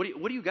 What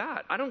do you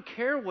got? I don't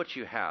care what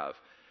you have.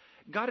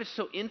 God is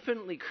so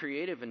infinitely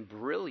creative and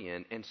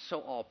brilliant and so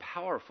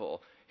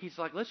all-powerful. He's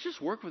like, let's just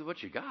work with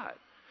what you got.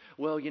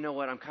 Well, you know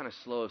what? I'm kind of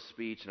slow of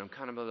speech, and I'm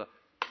kind of blah, blah.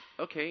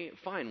 Okay,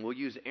 fine. We'll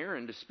use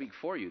Aaron to speak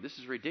for you. This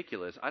is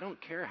ridiculous. I don't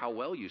care how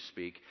well you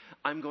speak.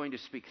 I'm going to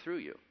speak through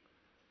you.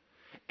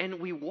 And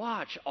we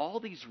watch all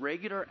these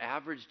regular,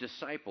 average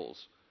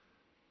disciples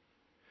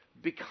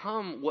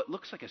become what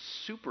looks like a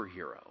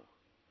superhero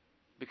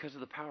because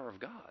of the power of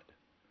God.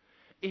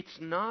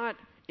 It's not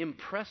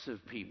impressive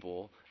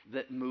people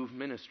that move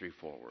ministry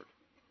forward.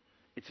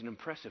 It's an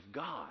impressive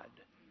God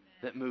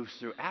that moves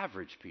through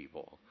average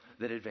people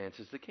that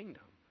advances the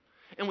kingdom.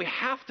 And we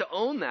have to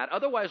own that.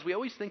 Otherwise, we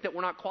always think that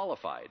we're not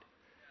qualified.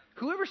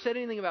 Whoever said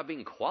anything about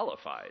being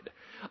qualified?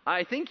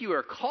 I think you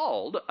are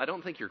called. I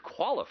don't think you're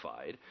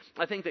qualified.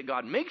 I think that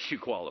God makes you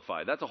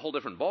qualified. That's a whole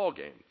different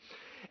ballgame.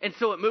 And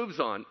so it moves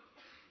on.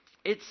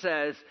 It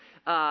says,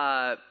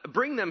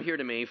 bring them here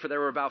to me, for there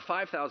were about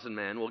 5,000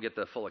 men. We'll get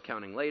the full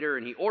accounting later.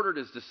 And he ordered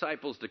his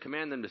disciples to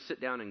command them to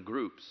sit down in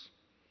groups.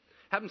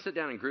 Have them sit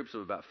down in groups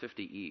of about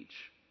 50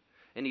 each.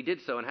 And he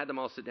did so and had them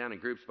all sit down in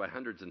groups by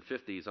hundreds and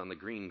fifties on the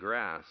green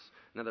grass.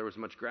 Now, there was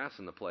much grass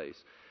in the place.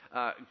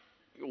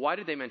 Why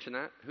did they mention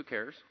that? Who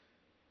cares?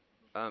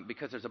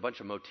 Because there's a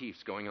bunch of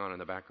motifs going on in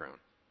the background.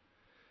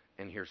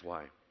 And here's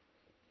why.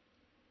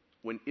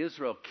 When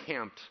Israel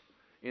camped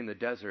in the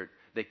desert,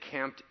 they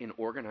camped in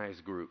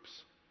organized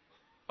groups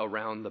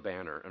around the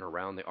banner and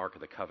around the Ark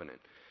of the Covenant.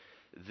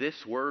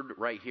 This word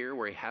right here,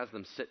 where he has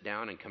them sit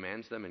down and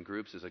commands them in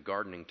groups, is a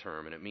gardening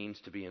term, and it means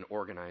to be in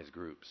organized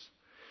groups.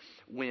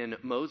 When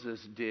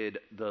Moses did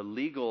the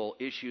legal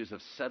issues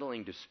of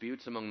settling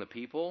disputes among the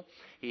people,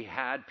 he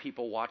had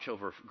people watch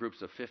over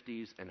groups of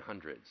 50s and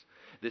hundreds.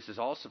 This is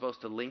all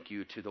supposed to link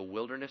you to the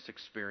wilderness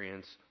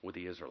experience with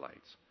the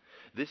Israelites.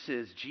 This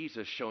is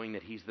Jesus showing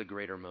that he's the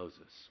greater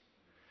Moses.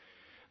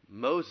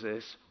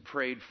 Moses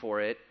prayed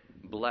for it,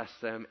 blessed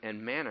them,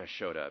 and manna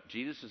showed up.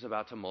 Jesus is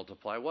about to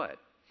multiply what?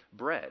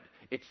 Bread.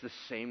 It's the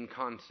same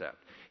concept.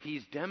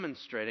 He's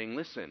demonstrating,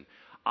 listen,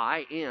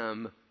 I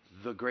am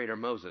the greater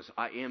Moses.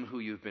 I am who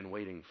you've been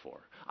waiting for.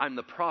 I'm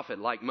the prophet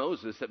like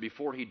Moses, that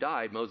before he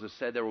died, Moses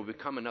said there will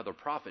become another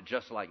prophet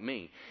just like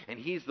me, and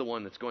he's the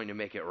one that's going to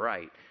make it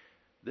right.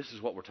 This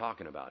is what we're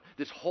talking about.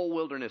 This whole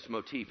wilderness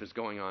motif is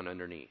going on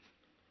underneath.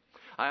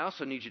 I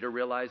also need you to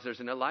realize there's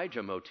an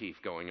Elijah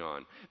motif going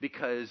on,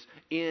 because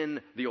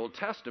in the Old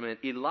Testament,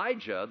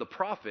 Elijah, the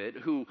prophet,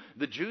 who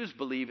the Jews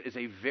believe is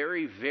a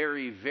very,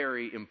 very,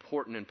 very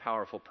important and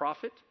powerful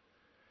prophet,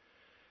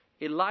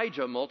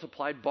 Elijah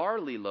multiplied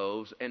barley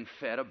loaves and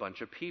fed a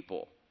bunch of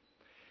people.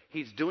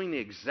 He's doing the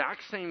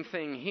exact same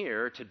thing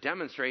here to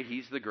demonstrate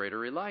he's the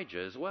greater Elijah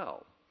as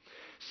well.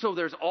 So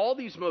there's all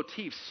these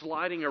motifs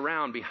sliding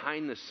around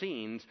behind the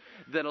scenes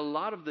that a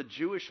lot of the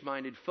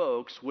Jewish-minded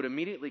folks would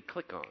immediately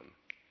click on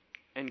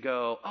and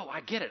go, oh, I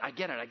get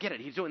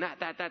it. He's doing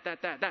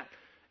that.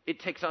 It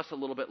takes us a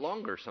little bit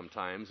longer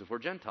sometimes if we're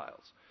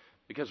Gentiles,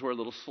 because we're a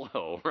little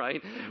slow,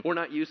 right? We're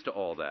not used to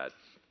all that.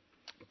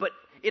 But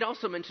it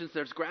also mentions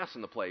there's grass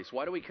in the place.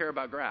 Why do we care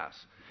about grass?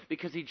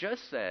 Because he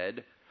just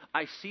said,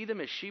 I see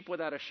them as sheep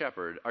without a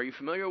shepherd. Are you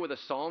familiar with a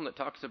psalm that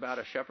talks about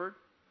a shepherd?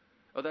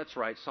 Oh, that's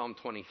right, Psalm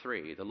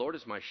 23. The Lord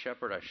is my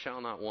shepherd, I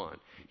shall not want.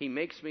 He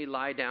makes me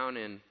lie down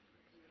in,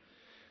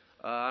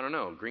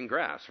 green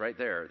grass, right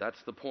there.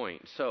 That's the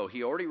point. So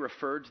he already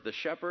referred to the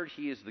shepherd.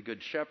 He is the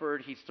good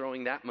shepherd. He's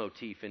throwing that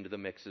motif into the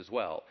mix as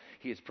well.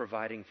 He is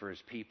providing for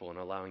his people and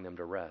allowing them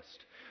to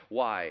rest.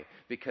 Why?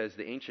 Because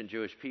the ancient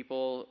Jewish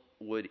people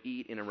would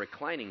eat in a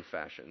reclining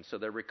fashion. So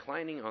they're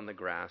reclining on the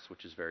grass,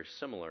 which is very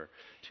similar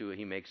to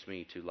he makes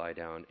me to lie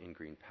down in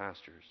green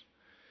pastures.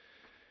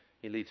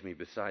 He leads me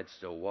beside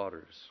still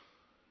waters.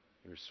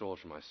 He restores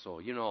my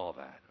soul. You know all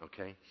that,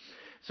 okay?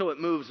 So it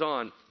moves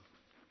on.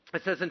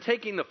 It says, and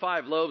taking the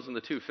 5 loaves and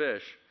the 2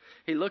 fish,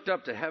 he looked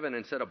up to heaven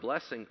and said a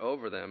blessing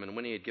over them. And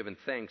when he had given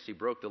thanks, he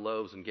broke the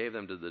loaves and gave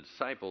them to the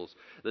disciples.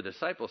 The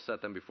disciples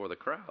set them before the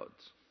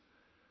crowds.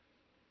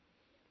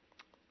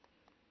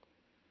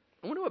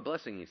 I wonder what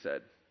blessing he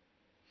said.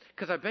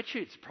 Because I bet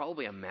you it's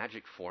probably a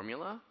magic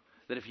formula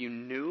that if you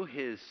knew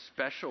his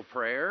special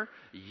prayer,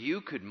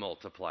 you could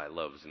multiply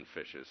loaves and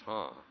fishes,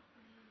 huh?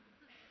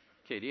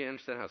 Okay, do you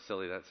understand how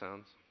silly that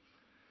sounds?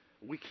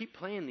 We keep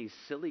playing these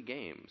silly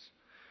games.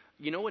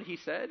 You know what he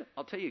said?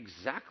 I'll tell you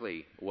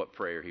exactly what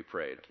prayer he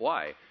prayed.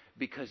 Why?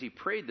 Because he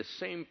prayed the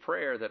same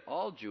prayer that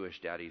all Jewish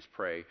daddies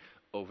pray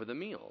over the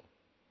meal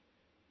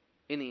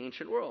in the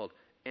ancient world.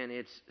 And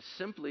it's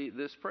simply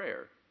this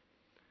prayer.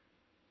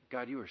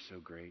 God, you are so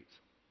great.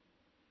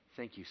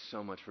 Thank you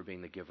so much for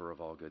being the giver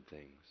of all good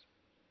things.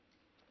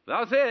 That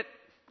was it.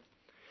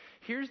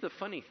 Here's the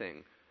funny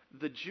thing.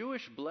 The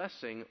Jewish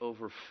blessing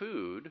over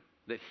food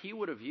that he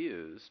would have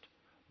used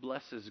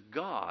blesses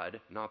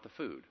God, not the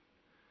food.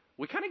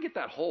 we kind of get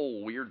that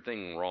whole weird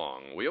thing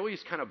wrong. We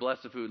always kind of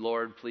bless the food.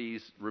 Lord,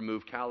 please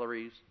remove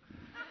calories.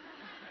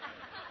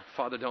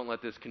 Father, don't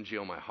let this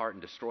congeal my heart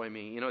and destroy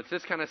me. It's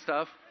this kind of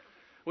stuff.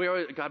 We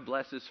always, God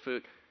bless this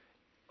food.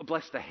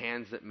 Bless the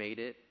hands that made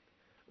it.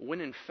 When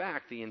in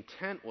fact, the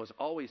intent was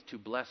always to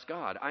bless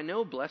God. I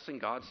know blessing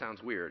God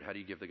sounds weird. How do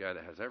you give the guy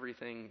that has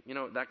everything?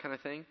 That kind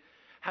of thing.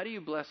 How do you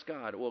bless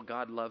God? Well,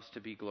 God loves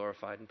to be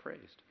glorified and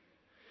praised.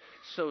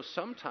 So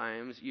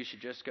sometimes you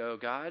should just go,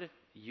 God,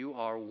 you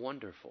are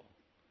wonderful,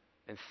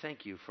 and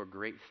thank you for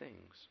great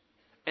things.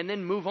 And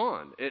then move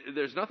on.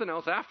 There's nothing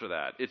else after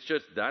that. It's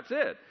just, that's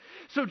it.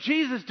 So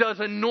Jesus does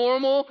a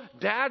normal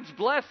dad's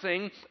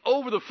blessing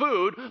over the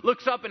food,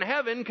 looks up in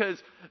heaven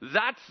because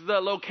that's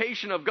the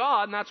location of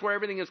God and that's where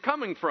everything is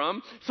coming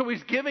from. So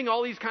he's giving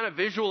all these kind of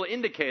visual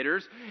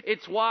indicators.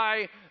 It's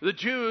why the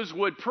Jews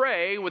would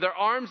pray with their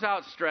arms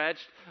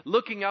outstretched,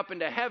 looking up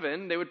into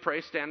heaven. They would pray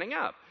standing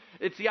up.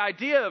 It's the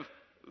idea of,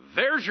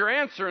 there's your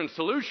answer and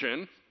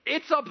solution.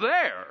 It's up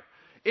there.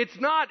 It's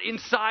not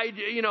inside,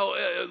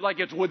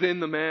 like it's within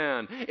the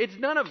man. It's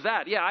none of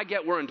that. Yeah, I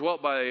get we're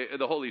indwelt by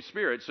the Holy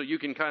Spirit, so you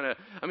can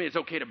it's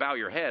okay to bow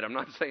your head. I'm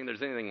not saying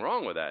there's anything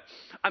wrong with that.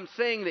 I'm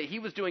saying that he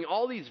was doing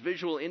all these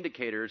visual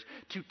indicators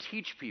to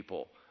teach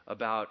people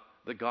about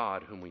the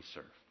God whom we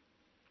serve.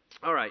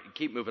 All right,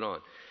 keep moving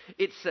on.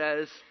 It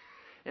says,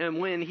 and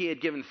when he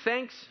had given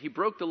thanks, he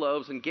broke the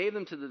loaves and gave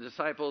them to the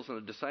disciples, and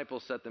the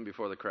disciples set them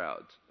before the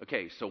crowds.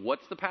 Okay, so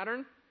what's the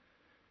pattern?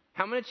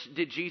 How much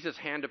did Jesus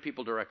hand to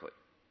people directly?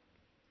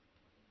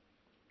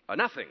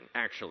 Nothing,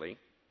 actually.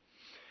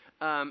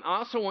 I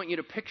also want you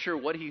to picture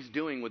what he's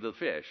doing with the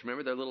fish.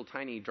 Remember, they're little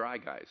tiny dry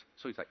guys.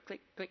 So he's like,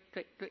 click, click,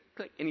 click, click,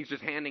 click, and he's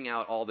just handing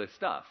out all this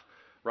stuff,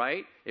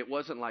 right? It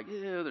wasn't like,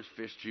 there's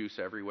fish juice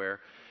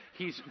everywhere.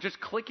 He's just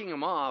clicking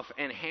them off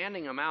and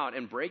handing them out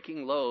and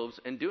breaking loaves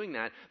and doing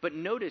that. But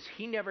notice,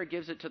 he never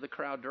gives it to the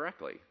crowd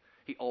directly.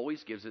 He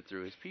always gives it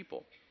through his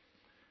people.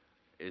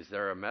 Is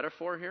there a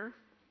metaphor here?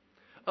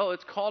 Oh,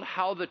 it's called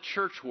how the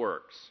church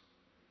works.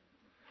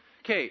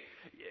 Okay,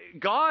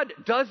 God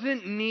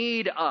doesn't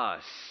need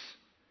us.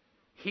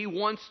 He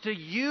wants to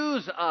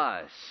use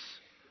us.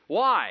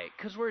 Why?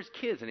 Because we're his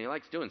kids and he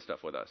likes doing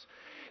stuff with us.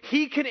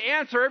 He can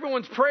answer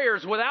everyone's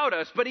prayers without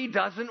us, but he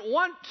doesn't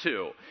want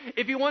to.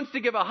 If he wants to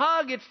give a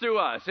hug, it's through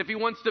us. If he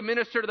wants to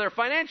minister to their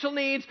financial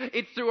needs,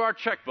 it's through our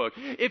checkbook.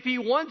 If he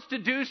wants to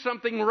do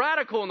something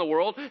radical in the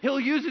world, he'll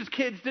use his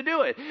kids to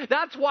do it.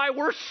 That's why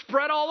we're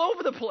spread all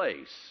over the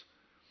place.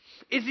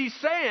 Is he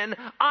saying,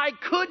 I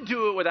could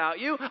do it without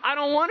you. I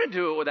don't want to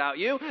do it without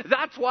you.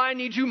 That's why I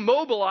need you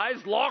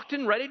mobilized, locked,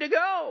 and ready to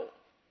go.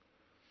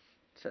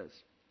 It says,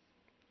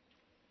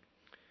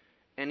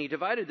 and he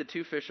divided the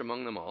 2 fish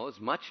among them all, as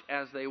much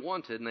as they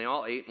wanted, and they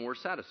all ate and were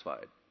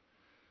satisfied.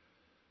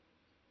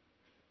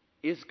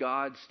 Is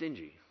God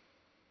stingy?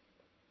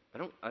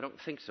 I don't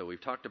think so.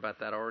 We've talked about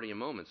that already a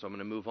moment, so I'm going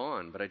to move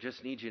on. But I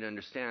just need you to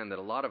understand that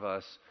a lot of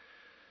us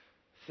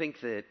think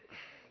that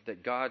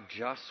God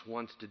just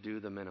wants to do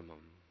the minimum.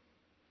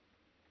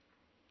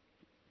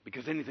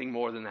 Because anything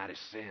more than that is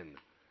sin.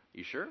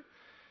 You sure?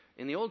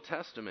 In the Old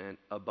Testament,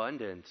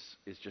 abundance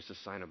is just a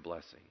sign of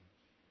blessing.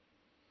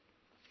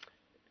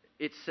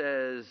 It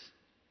says,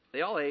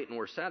 they all ate and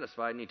were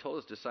satisfied, and he told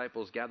his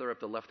disciples, gather up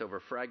the leftover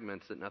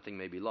fragments that nothing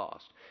may be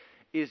lost.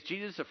 Is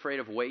Jesus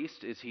afraid of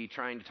waste? Is he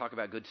trying to talk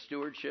about good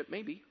stewardship?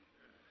 Maybe.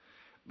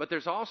 But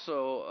there's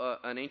also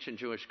an ancient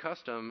Jewish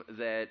custom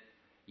that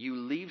you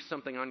leave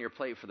something on your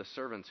plate for the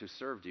servants who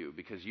served you,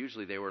 because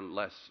usually they were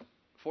less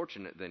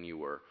fortunate than you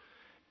were.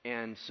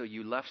 And so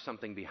you left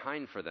something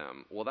behind for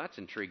them. Well, that's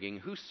intriguing.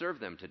 Who served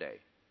them today?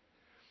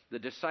 The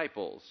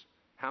disciples.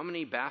 How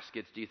many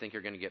baskets do you think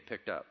are going to get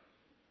picked up?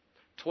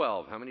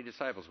 12. How many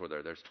disciples were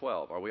there? There's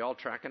 12. Are we all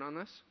tracking on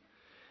this?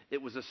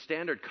 It was a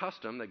standard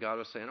custom that God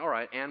was saying, all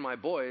right, and my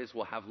boys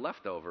will have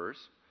leftovers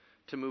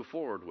to move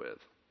forward with.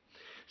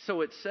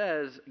 So it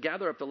says,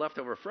 gather up the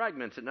leftover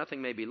fragments that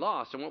nothing may be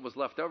lost. And what was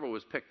left over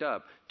was picked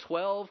up.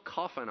 12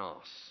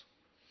 kophanos.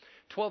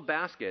 12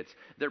 baskets.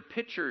 They're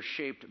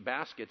pitcher-shaped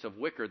baskets of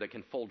wicker that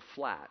can fold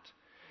flat.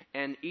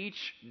 And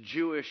each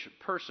Jewish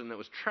person that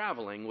was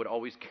traveling would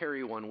always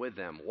carry one with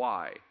them.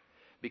 Why?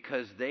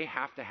 Because they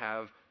have to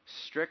have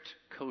strict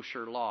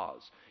kosher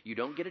laws. You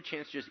don't get a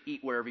chance to just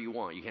eat wherever you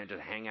want. You can't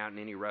just hang out in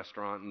any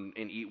restaurant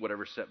and eat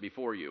whatever's set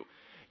before you.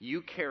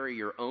 You carry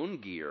your own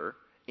gear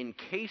in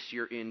case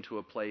you're into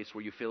a place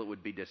where you feel it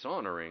would be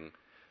dishonoring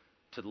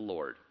to the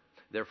Lord.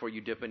 Therefore,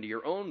 you dip into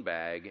your own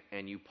bag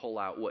and you pull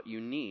out what you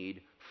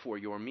need for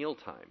your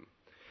mealtime.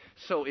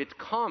 So it's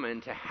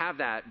common to have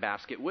that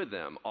basket with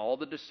them. All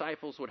the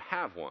disciples would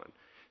have one.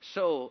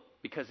 So,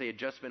 because they had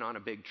just been on a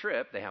big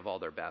trip, they have all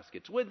their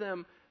baskets with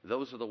them.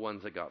 Those are the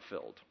ones that got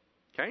filled.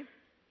 Okay?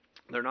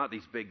 They're not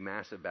these big,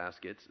 massive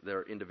baskets.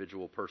 They're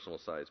individual,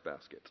 personal-sized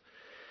baskets.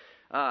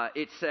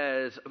 It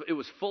says, it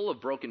was full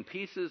of broken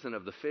pieces and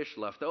of the fish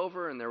left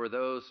over, and there were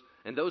those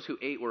who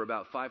ate were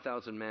about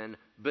 5,000 men,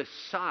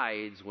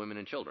 besides women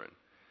and children.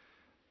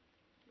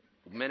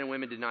 Men and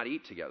women did not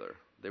eat together.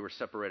 They were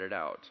separated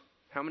out.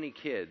 How many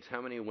kids,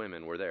 how many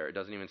women were there? It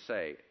doesn't even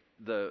say.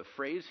 the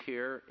phrase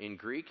here in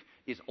Greek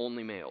is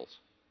only males.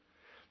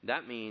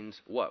 That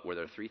means what? Were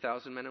there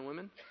 3,000 men and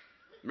women?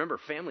 Remember,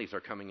 families are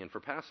coming in for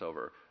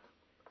Passover.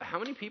 How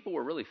many people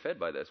were really fed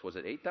by this? Was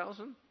it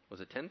 8,000? Was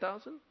it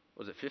 10,000?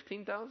 Was it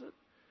 15,000?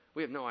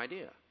 We have no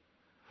idea.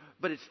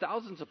 But it's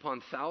thousands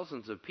upon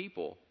thousands of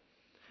people.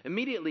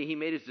 Immediately he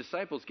made his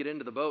disciples get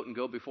into the boat and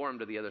go before him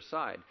to the other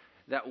side.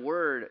 That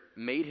word,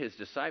 made his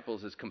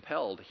disciples, is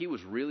compelled. He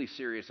was really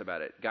serious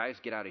about it. Guys,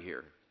 get out of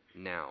here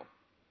now.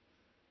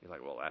 You're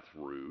like, well, that's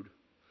rude.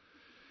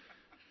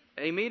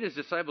 And he made his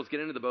disciples get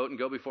into the boat and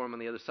go before him on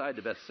the other side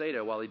to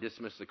Bethsaida while he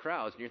dismissed the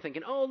crowds. And you're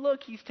thinking, oh,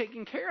 look, he's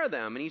taking care of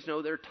them. And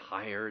they're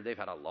tired. They've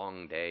had a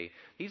long day.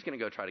 He's going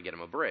to go try to get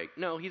them a break.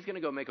 No, he's going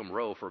to go make them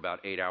row for about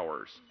 8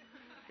 hours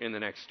in the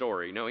next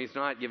story. No, he's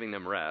not giving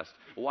them rest.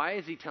 Why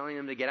is he telling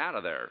them to get out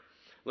of there?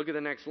 Look at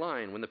the next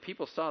line. When the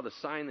people saw the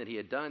sign that he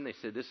had done, they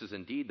said, this is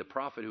indeed the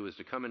prophet who is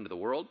to come into the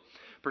world.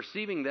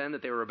 Perceiving then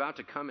that they were about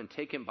to come and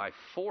take him by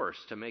force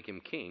to make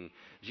him king,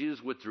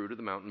 Jesus withdrew to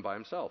the mountain by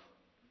himself.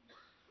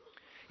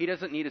 He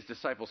doesn't need his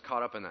disciples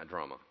caught up in that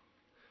drama.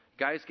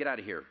 Guys, get out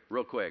of here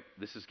real quick.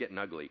 This is getting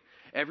ugly.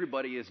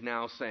 Everybody is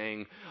now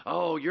saying,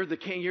 oh, you're the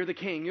king, you're the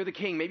king, you're the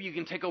king. Maybe you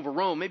can take over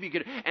Rome. Maybe you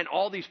could. And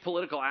all these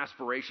political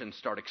aspirations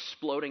start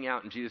exploding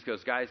out. And Jesus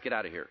goes, guys, get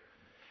out of here.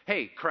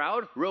 Hey,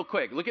 crowd, real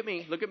quick, look at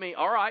me, look at me.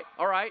 All right.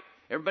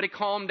 Everybody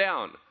calm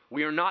down.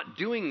 We are not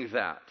doing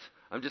that.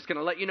 I'm just going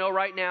to let you know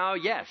right now,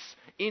 yes,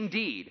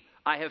 indeed,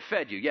 I have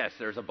fed you. Yes,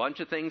 there's a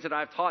bunch of things that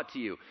I've taught to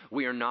you.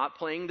 We are not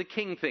playing the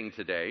king thing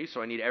today,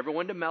 so I need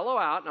everyone to mellow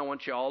out, and I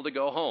want you all to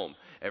go home.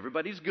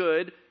 Everybody's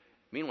good.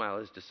 Meanwhile,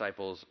 his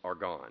disciples are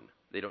gone.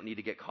 They don't need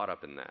to get caught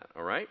up in that,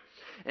 all right?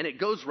 And it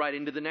goes right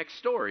into the next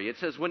story. It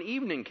says, when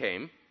evening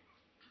came,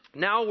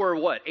 now we're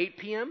what, 8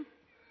 p.m.?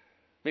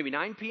 Maybe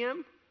 9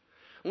 p.m.?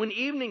 When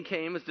evening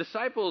came, his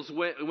disciples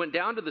went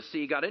down to the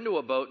sea, got into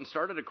a boat, and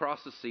started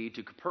across the sea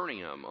to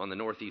Capernaum on the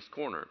northeast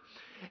corner.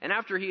 And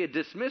after he had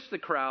dismissed the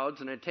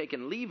crowds and had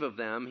taken leave of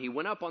them, he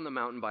went up on the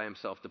mountain by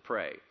himself to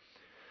pray.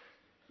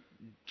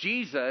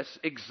 Jesus,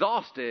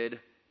 exhausted,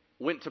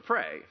 went to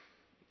pray.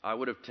 I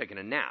would have taken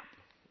a nap.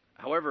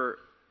 However,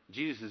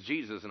 Jesus is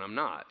Jesus and I'm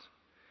not.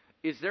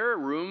 Is there a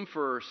room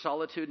for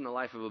solitude in the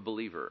life of a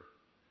believer?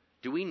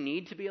 Do we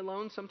need to be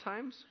alone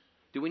sometimes?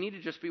 Do we need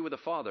to just be with the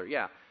Father?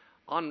 Yeah.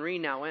 Henri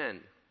Nouwen,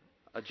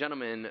 a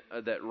gentleman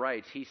that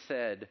writes, he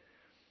said,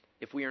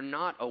 if we are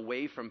not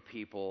away from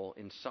people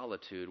in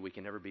solitude, we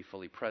can never be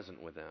fully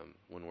present with them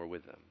when we're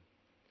with them.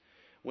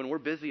 When we're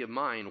busy of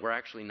mind, we're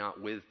actually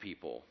not with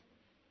people.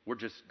 We're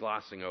just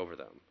glossing over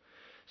them.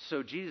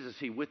 So Jesus,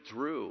 he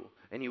withdrew,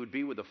 and he would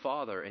be with the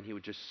Father, and he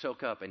would just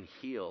soak up and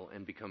heal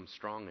and become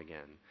strong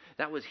again.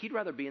 He'd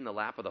rather be in the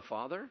lap of the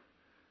Father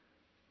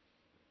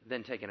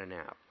than taking a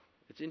nap.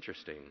 It's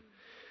interesting.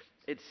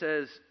 It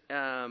says,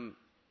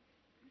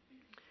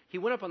 he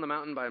went up on the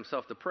mountain by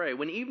himself to pray.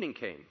 When evening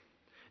came,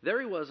 there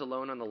he was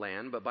alone on the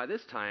land, but by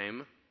this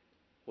time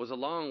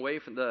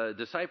the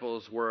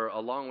disciples were a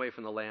long way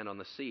from the land on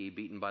the sea,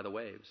 beaten by the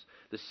waves.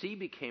 The sea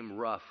became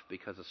rough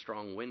because a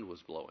strong wind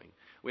was blowing.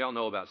 We all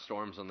know about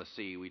storms on the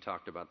sea. We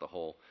talked about the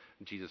whole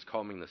Jesus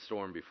calming the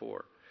storm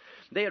before.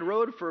 They had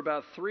rowed for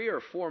about 3 or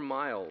 4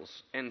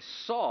 miles and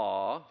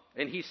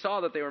he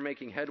saw that they were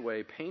making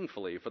headway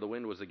painfully, for the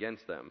wind was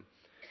against them.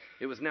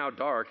 It was now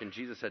dark, and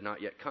Jesus had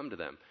not yet come to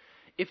them.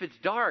 If it's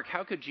dark,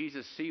 how could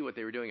Jesus see what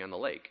they were doing on the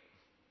lake?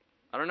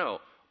 I don't know.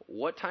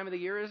 What time of the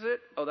year is it?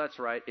 Oh, that's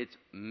right. It's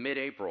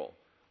mid-April.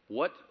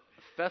 What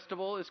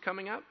festival is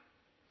coming up?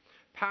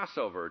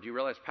 Passover. Do you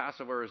realize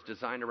Passover is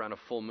designed around a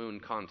full moon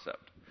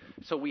concept?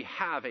 So we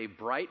have a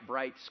bright,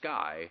 bright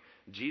sky.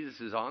 Jesus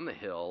is on the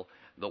hill.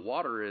 The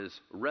water is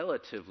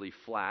relatively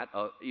flat,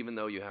 even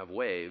though you have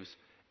waves.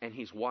 And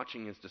he's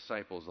watching his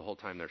disciples the whole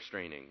time they're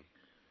straining.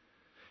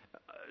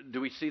 Do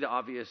we see the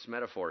obvious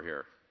metaphor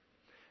here?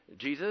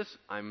 Jesus,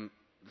 the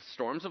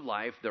storms of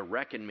life, they're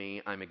wrecking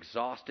me. I'm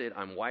exhausted.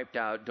 I'm wiped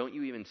out. Don't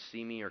you even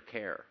see me or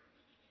care?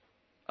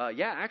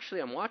 Yeah,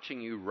 actually, I'm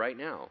watching you right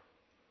now.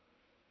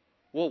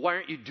 Well, why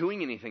aren't you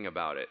doing anything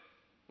about it?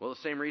 Well,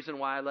 the same reason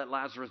why I let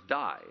Lazarus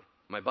die,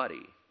 my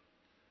buddy.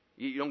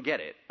 You don't get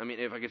it. I mean,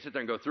 if I could sit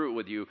there and go through it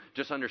with you,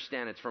 just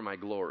understand it's for my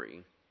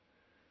glory.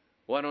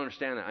 Well, I don't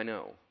understand that. I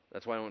know.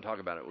 That's why I don't talk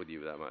about it with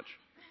you that much.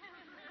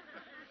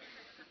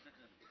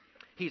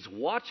 He's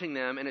watching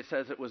them, and it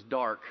says it was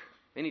dark.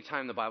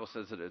 Anytime the Bible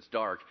says that it's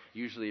dark,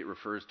 usually it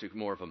refers to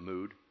more of a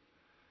mood.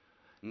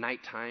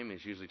 Nighttime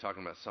is usually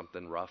talking about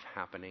something rough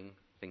happening,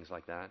 things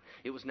like that.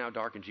 It was now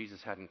dark and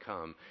Jesus hadn't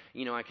come.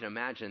 I can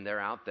imagine they're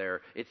out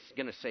there. It's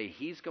going to say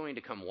he's going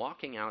to come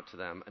walking out to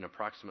them at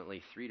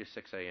approximately 3 to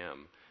 6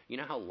 a.m. You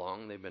know how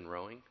long they've been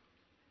rowing?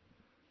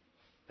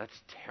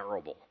 That's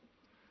terrible.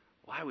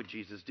 Why would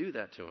Jesus do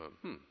that to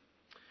him?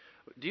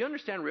 Do you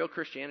understand real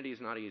Christianity is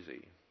not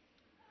easy?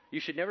 You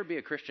should never be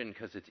a Christian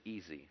because it's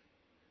easy.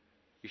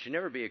 You should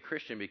never be a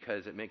Christian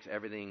because it makes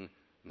everything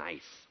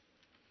nice.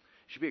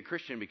 You should be a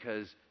Christian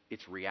because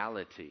it's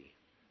reality.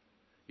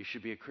 You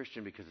should be a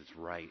Christian because it's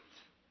right.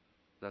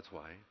 That's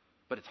why.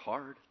 But it's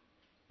hard.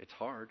 It's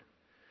hard.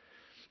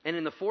 And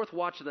in the fourth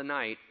watch of the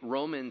night,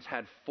 Romans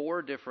had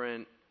 4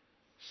 different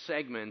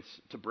segments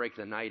to break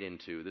the night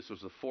into. This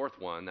was the fourth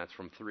one. That's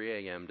from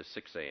 3 a.m. to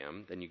 6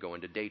 a.m. Then you go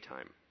into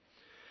daytime.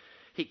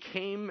 He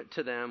came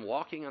to them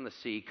walking on the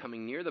sea,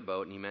 coming near the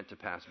boat, and he meant to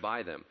pass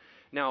by them.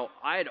 Now,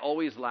 I had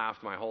always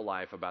laughed my whole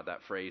life about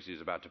that phrase, he's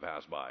about to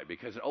pass by,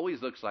 because it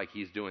always looks like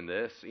he's doing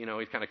this. You know,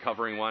 he's kind of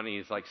covering one, and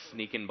he's like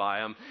sneaking by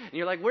them. And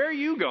you're like, where are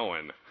you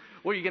going?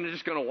 Well, are you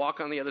just going to walk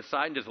on the other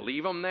side and just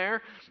leave them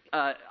there?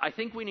 I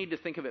think we need to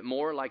think of it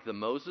more like the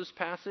Moses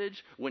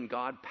passage. When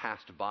God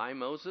passed by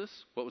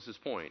Moses, what was his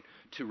point?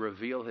 To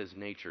reveal his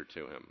nature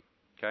to him.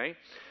 Okay?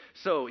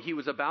 So he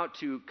was about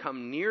to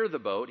come near the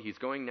boat. He's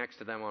going next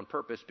to them on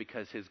purpose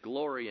because his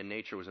glory and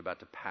nature was about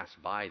to pass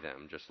by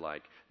them, just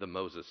like the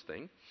Moses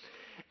thing.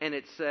 And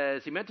it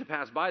says, he meant to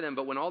pass by them,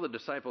 but when all the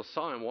disciples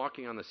saw him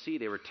walking on the sea,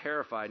 they were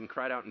terrified and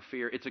cried out in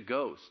fear, "It's a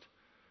ghost."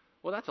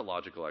 Well, that's a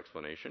logical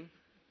explanation.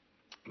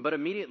 But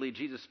immediately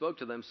Jesus spoke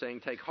to them,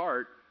 saying, "Take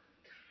heart,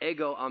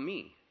 ego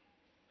ami."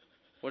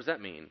 What does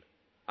that mean?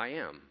 I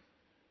am.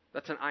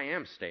 That's an I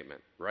am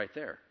statement right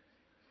there.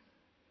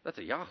 That's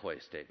a Yahweh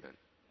statement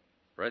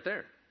right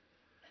there.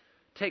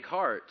 Take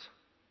heart,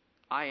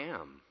 I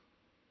am.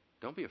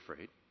 Don't be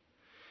afraid.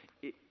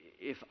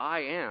 If I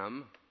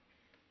am,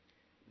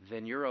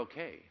 then you're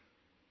okay.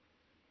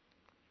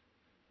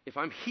 If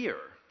I'm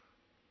here,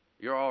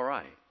 you're all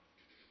right.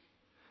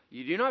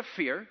 You do not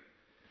fear.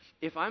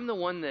 If I'm the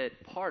one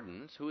that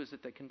pardons, who is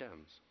it that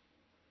condemns?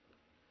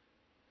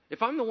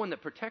 If I'm the one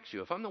that protects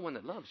you, if I'm the one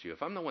that loves you,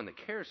 if I'm the one that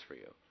cares for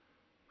you,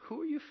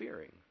 who are you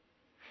fearing?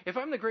 If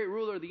I'm the great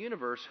ruler of the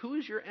universe, who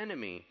is your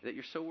enemy that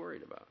you're so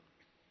worried about?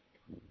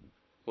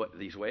 What,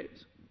 these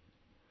waves?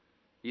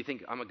 You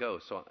think I'm a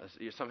ghost, so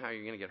somehow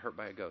you're going to get hurt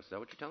by a ghost. Is that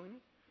what you're telling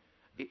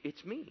me?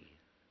 It's me.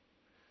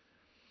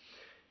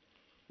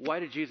 Why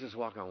did Jesus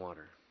walk on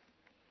water?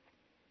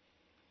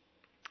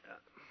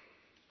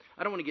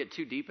 I don't want to get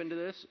too deep into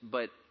this,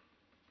 but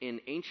in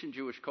ancient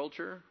Jewish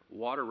culture,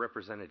 water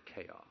represented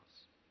chaos,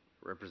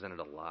 represented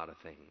a lot of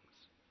things.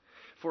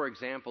 For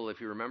example, if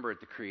you remember at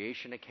the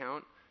creation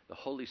account, the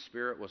Holy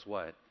Spirit was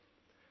what?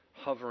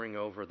 Hovering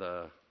over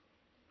the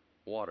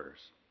waters.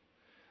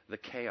 The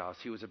chaos.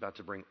 He was about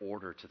to bring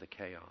order to the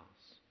chaos.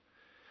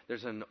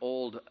 There's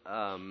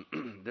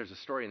there's a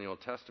story in the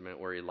Old Testament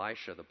where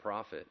Elisha, the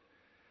prophet,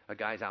 a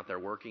guy's out there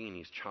working and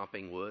he's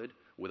chopping wood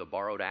with a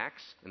borrowed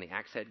axe, and the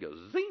axe head goes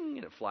zing,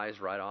 and it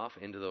flies right off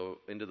into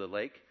the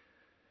lake.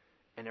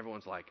 And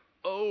everyone's like,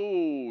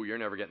 "Oh, you're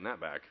never getting that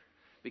back."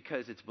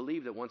 Because it's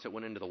believed that once it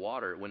went into the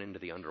water, it went into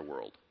the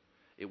underworld.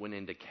 It went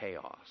into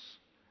chaos.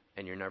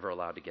 And you're never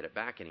allowed to get it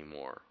back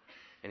anymore.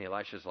 And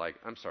Elisha's like,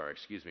 "I'm sorry,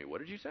 excuse me, what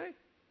did you say?"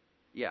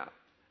 "Yeah."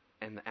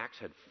 And the axe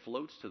head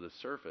floats to the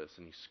surface,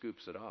 and he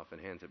scoops it off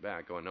and hands it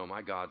back, going, "No,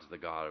 my God's the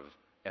God of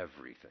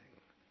everything."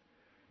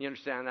 You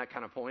understand that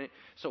kind of point?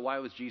 So why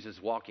was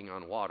Jesus walking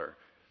on water?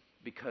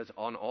 Because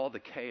on all the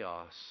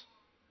chaos,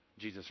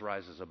 Jesus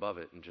rises above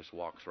it and just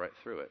walks right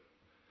through it.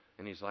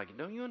 And he's like,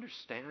 "Don't you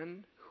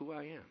understand who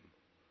I am?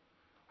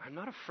 I'm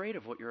not afraid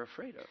of what you're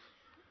afraid of.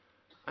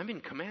 I'm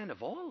in command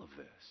of all of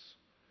this."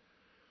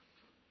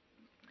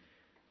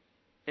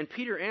 And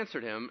Peter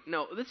answered him.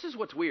 Now, this is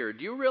what's weird.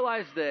 Do you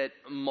realize that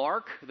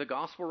Mark, the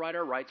gospel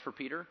writer, writes for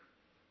Peter?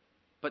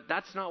 But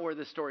that's not where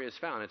this story is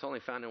found. It's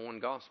only found in one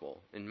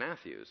gospel, in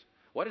Matthew's.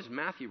 Why does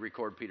Matthew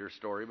record Peter's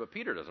story, but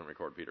Peter doesn't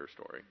record Peter's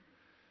story?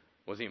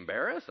 Was he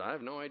embarrassed? I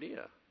have no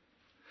idea.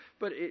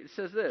 But it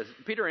says this.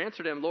 Peter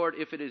answered him, "Lord,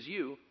 if it is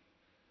you,"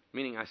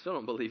 meaning I still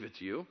don't believe it's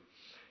you,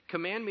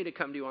 "command me to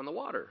come to you on the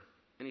water."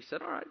 And he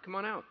said, "All right, come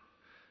on out."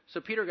 So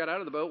Peter got out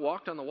of the boat,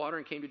 walked on the water,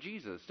 and came to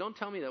Jesus. Don't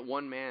tell me that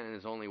one man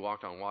has only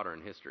walked on water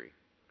in history.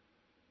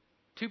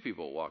 2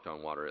 people walked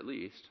on water at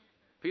least.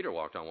 Peter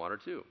walked on water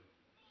too.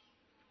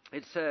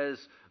 It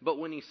says, "But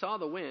when he saw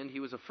the wind, he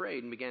was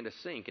afraid and began to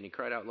sink, and he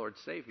cried out, 'Lord,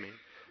 save me.'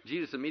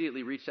 Jesus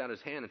immediately reached out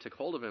his hand and took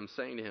hold of him,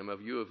 saying to him,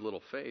 'Of you of little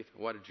faith,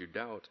 why did you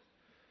doubt?'"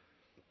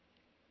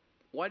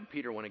 Why did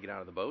Peter want to get out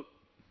of the boat?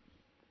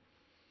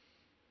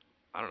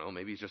 I don't know,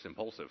 maybe he's just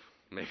impulsive.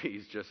 Maybe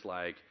he's just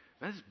like,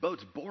 "Man, this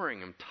boat's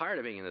boring. I'm tired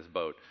of being in this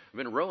boat. I've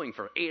been rowing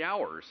for 8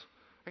 hours.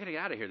 I got to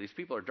get out of here. These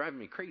people are driving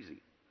me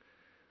crazy."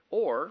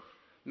 Or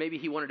maybe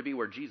he wanted to be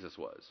where Jesus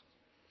was.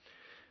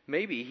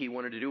 Maybe he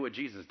wanted to do what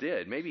Jesus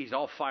did. Maybe he's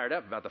all fired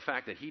up about the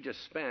fact that he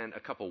just spent a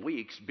couple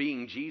weeks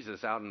being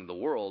Jesus out in the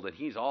world, and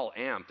he's all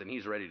amped and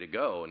he's ready to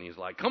go. And he's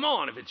like, "Come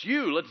on, if it's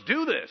you, let's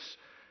do this."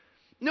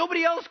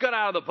 Nobody else got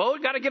out of the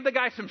boat. Got to give the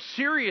guy some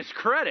serious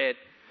credit.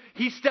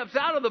 He steps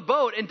out of the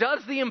boat and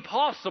does the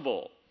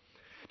impossible.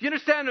 Do you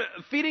understand?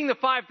 Feeding the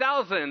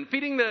 5,000,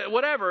 feeding the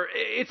whatever,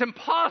 it's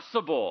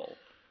impossible.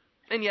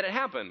 And yet it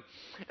happened.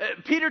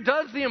 Peter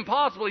does the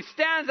impossible. He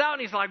stands out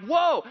and he's like,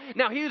 "Whoa."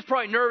 Now, he was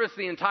probably nervous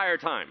the entire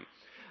time.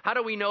 How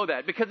do we know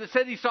that? Because it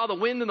says he saw the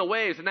wind and the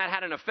waves, and that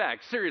had an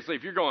effect. Seriously,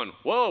 if you're going,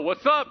 "Whoa,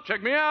 what's up?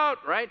 Check me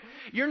out," right?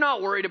 You're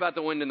not worried about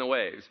the wind and the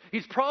waves.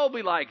 He's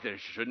probably like, "They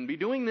shouldn't be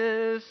doing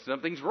this.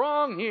 Something's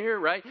wrong here,"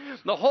 right?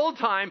 The whole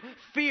time,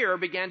 fear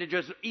began to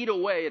just eat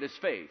away at his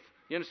faith.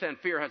 You understand,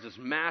 fear has this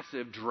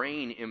massive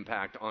drain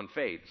impact on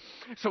faith.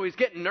 So he's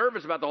getting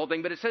nervous about the whole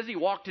thing, but it says he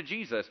walked to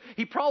Jesus.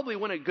 He probably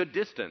went a good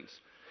distance.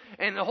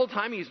 And the whole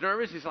time he's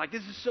nervous, he's like,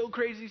 this is so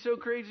crazy, so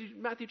crazy.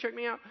 Matthew, check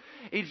me out.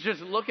 He's just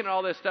looking at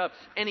all this stuff.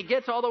 And he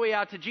gets all the way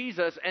out to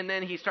Jesus, and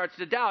then he starts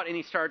to doubt, and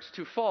he starts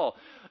to fall.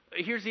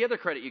 Here's the other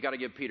credit you got to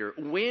give Peter.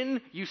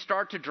 When you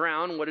start to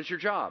drown, what is your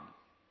job?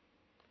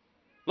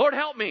 Lord,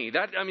 help me.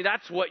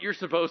 That's what you're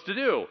supposed to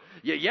do.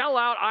 You yell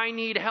out, I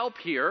need help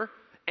here.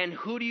 And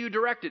who do you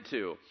direct it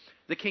to?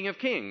 The King of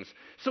Kings.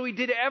 So he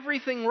did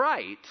everything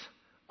right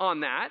on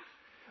that,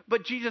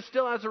 but Jesus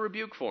still has a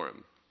rebuke for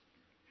him.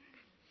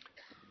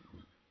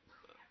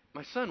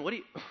 My son, what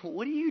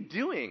are you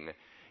doing?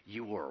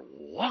 You were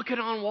walking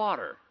on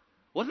water.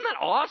 Wasn't that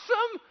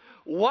awesome?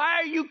 Why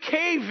are you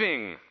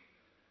caving?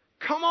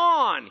 Come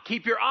on,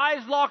 keep your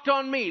eyes locked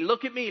on me.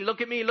 Look at me,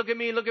 look at me, look at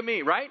me, look at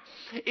me, right?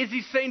 Is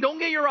he saying, don't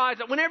get your eyes,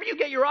 whenever you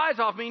get your eyes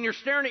off me and you're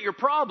staring at your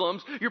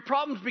problems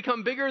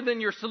become bigger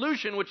than your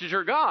solution, which is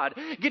your God.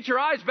 Get your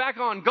eyes back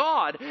on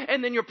God,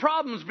 and then your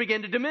problems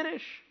begin to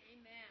diminish.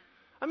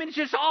 Amen. It's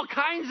just all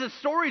kinds of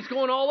stories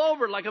going all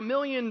over, like a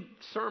million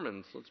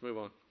sermons. Let's move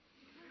on.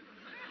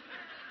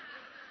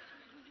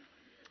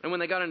 And when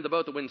they got into the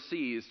boat, the wind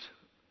ceased.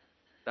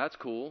 That's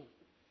cool.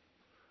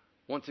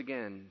 Once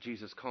again,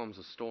 Jesus calms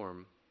the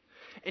storm.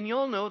 And you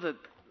all know that,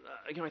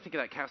 I think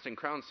of that Casting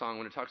Crowns song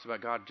when it talks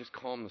about God, just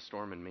calm the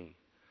storm in me.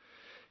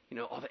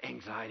 All the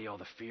anxiety, all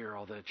the fear,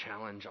 all the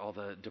challenge, all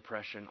the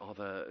depression, all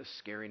the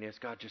scariness.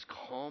 God, just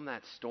calm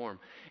that storm.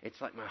 It's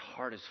like my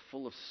heart is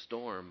full of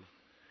storm.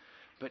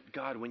 But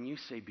God, when you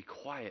say be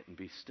quiet and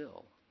be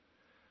still,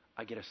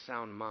 I get a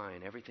sound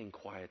mind. Everything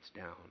quiets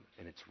down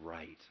and it's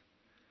right.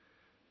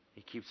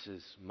 He keeps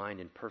his mind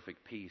in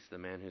perfect peace, the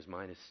man whose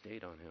mind is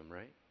stayed on him,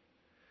 right?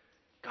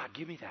 God,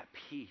 give me that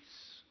peace.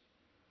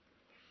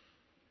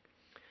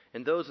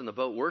 And those in the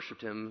boat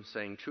worshipped him,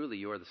 saying, truly,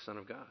 you are the Son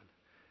of God.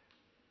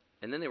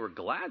 And then they were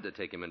glad to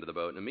take him into the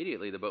boat, and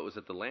immediately the boat was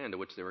at the land to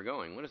which they were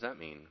going. What does that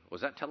mean?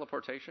 Was that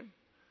teleportation?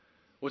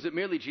 Was it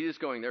merely Jesus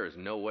going, there is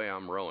no way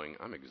I'm rowing.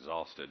 I'm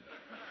exhausted.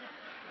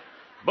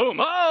 Boom.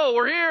 Oh,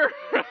 we're here.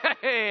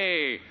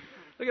 Hey,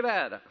 look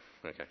at that.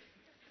 Okay.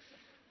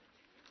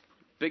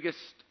 Biggest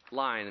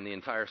line in the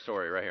entire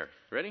story right here.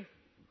 Ready?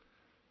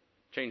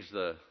 Change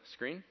the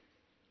screen.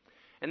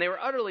 And they were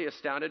utterly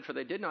astounded, for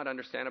they did not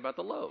understand about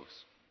the loaves.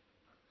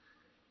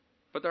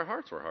 But their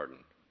hearts were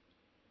hardened.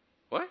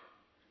 What?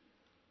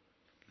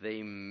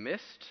 They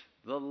missed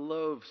the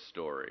loaf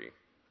story.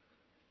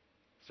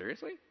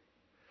 Seriously?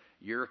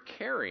 You're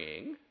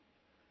carrying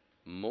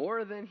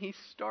more than he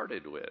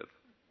started with,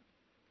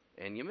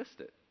 and you missed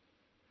it.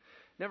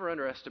 Never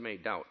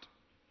underestimate doubt.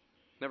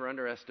 Never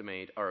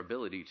underestimate our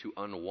ability to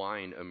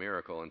unwind a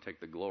miracle and take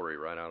the glory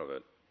right out of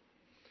it.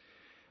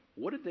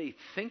 What did they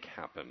think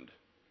happened?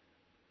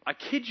 I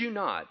kid you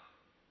not,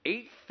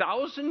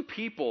 8,000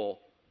 people,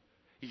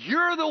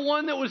 you're the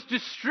one that was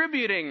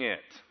distributing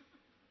it.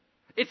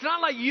 It's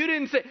not like you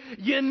didn't say,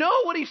 you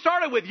know what he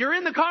started with. You're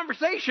in the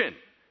conversation.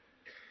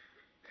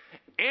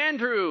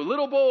 Andrew,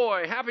 little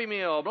boy, Happy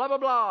Meal, blah, blah,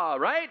 blah,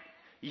 right?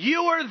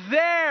 You were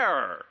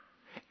there.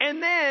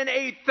 And then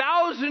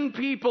 8,000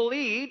 people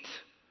eat,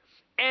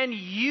 and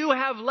you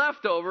have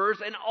leftovers,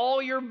 and all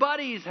your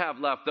buddies have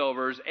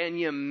leftovers, and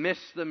you miss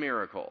the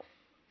miracle.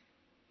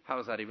 How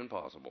is that even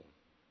possible?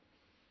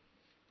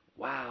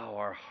 Wow,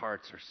 our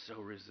hearts are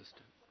so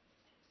resistant.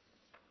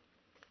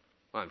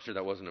 Well, I'm sure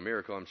that wasn't a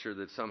miracle. I'm sure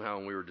that somehow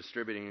when we were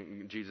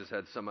distributing, Jesus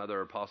had some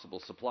other possible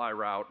supply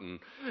route, and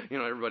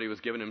everybody was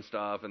giving him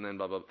stuff, and then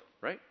blah, blah, blah,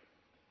 right?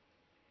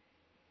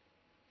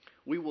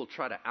 We will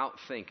try to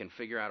outthink and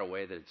figure out a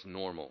way that it's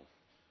normal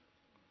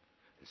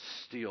and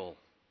steal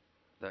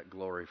that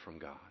glory from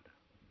God.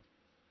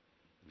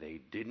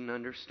 They didn't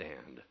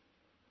understand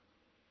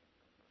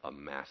a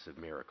massive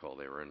miracle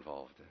they were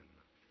involved in.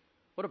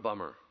 What a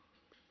bummer.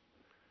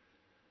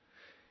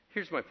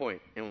 Here's my point,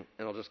 and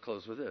I'll just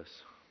close with this.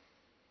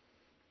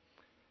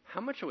 How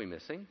much are we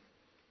missing?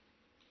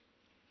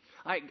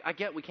 I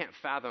get we can't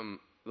fathom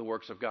the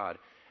works of God.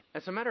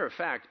 As a matter of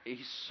fact,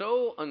 he's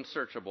so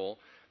unsearchable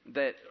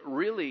that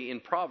really in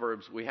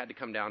Proverbs we had to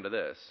come down to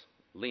this.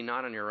 Lean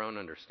not on your own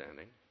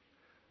understanding,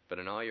 but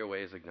in all your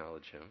ways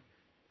acknowledge him.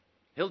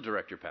 He'll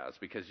direct your paths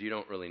because you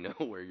don't really know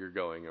where you're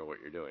going or what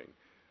you're doing.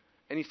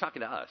 And he's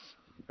talking to us,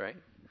 right?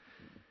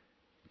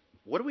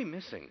 What are we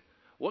missing?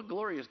 What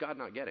glory is God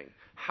not getting?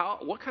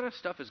 What kind of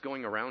stuff is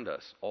going around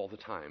us all the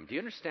time? Do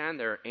you understand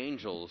there are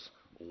angels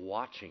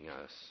watching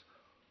us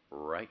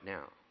right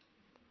now?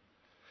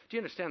 Do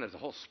you understand there's a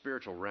whole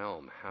spiritual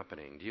realm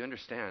happening? Do you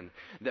understand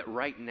that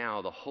right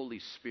now the Holy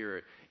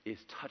Spirit is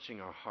touching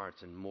our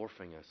hearts and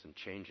morphing us and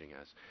changing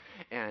us?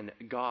 And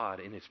God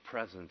in his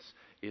presence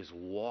is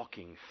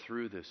walking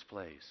through this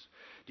place.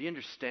 Do you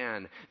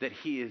understand that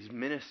he is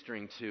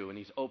ministering to and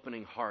he's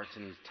opening hearts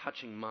and he's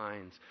touching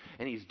minds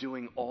and he's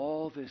doing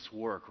all this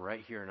work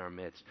right here in our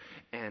midst,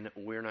 and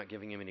we're not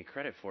giving him any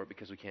credit for it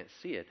because we can't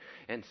see it.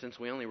 And since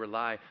we only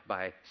rely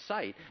by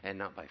sight and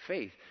not by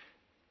faith,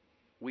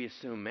 we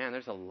assume, man,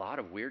 there's a lot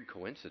of weird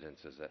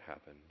coincidences that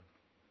happen.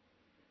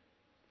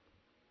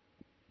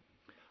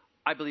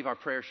 I believe our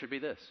prayer should be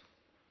this: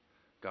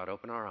 God,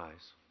 open our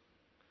eyes.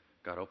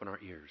 God, open our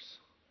ears.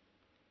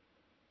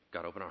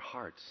 God, open our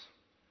hearts,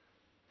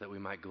 that we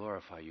might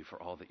glorify you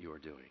for all that you are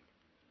doing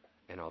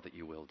and all that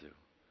you will do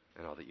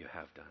and all that you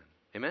have done.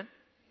 Amen?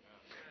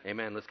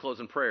 Amen. Let's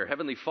close in prayer.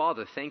 Heavenly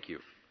Father, thank you.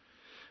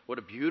 What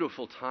a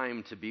beautiful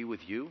time to be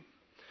with you.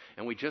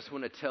 And we just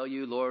want to tell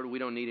you, Lord, we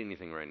don't need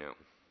anything right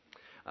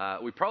now.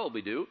 We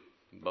probably do,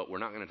 but we're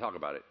not going to talk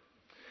about it.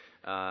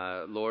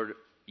 Lord,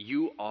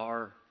 you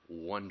are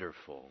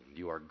wonderful.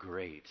 You are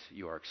great.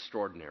 You are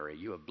extraordinary.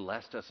 You have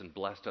blessed us and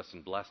blessed us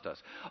and blessed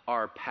us.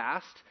 Our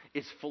past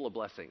is full of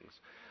blessings.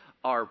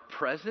 Our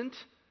present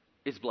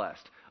is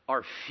blessed.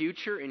 Our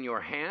future in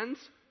your hands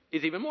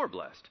is even more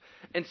blessed.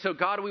 And so,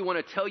 God, we want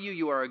to tell you,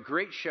 you are a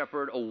great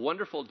shepherd, a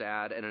wonderful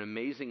dad, and an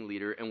amazing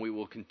leader, and we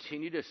will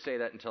continue to say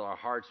that until our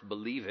hearts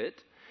believe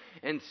it.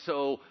 And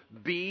so,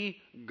 be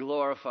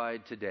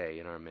glorified today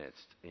in our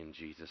midst. In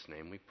Jesus'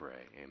 name we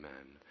pray.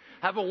 Amen.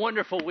 Have a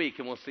wonderful week,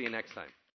 and we'll see you next time.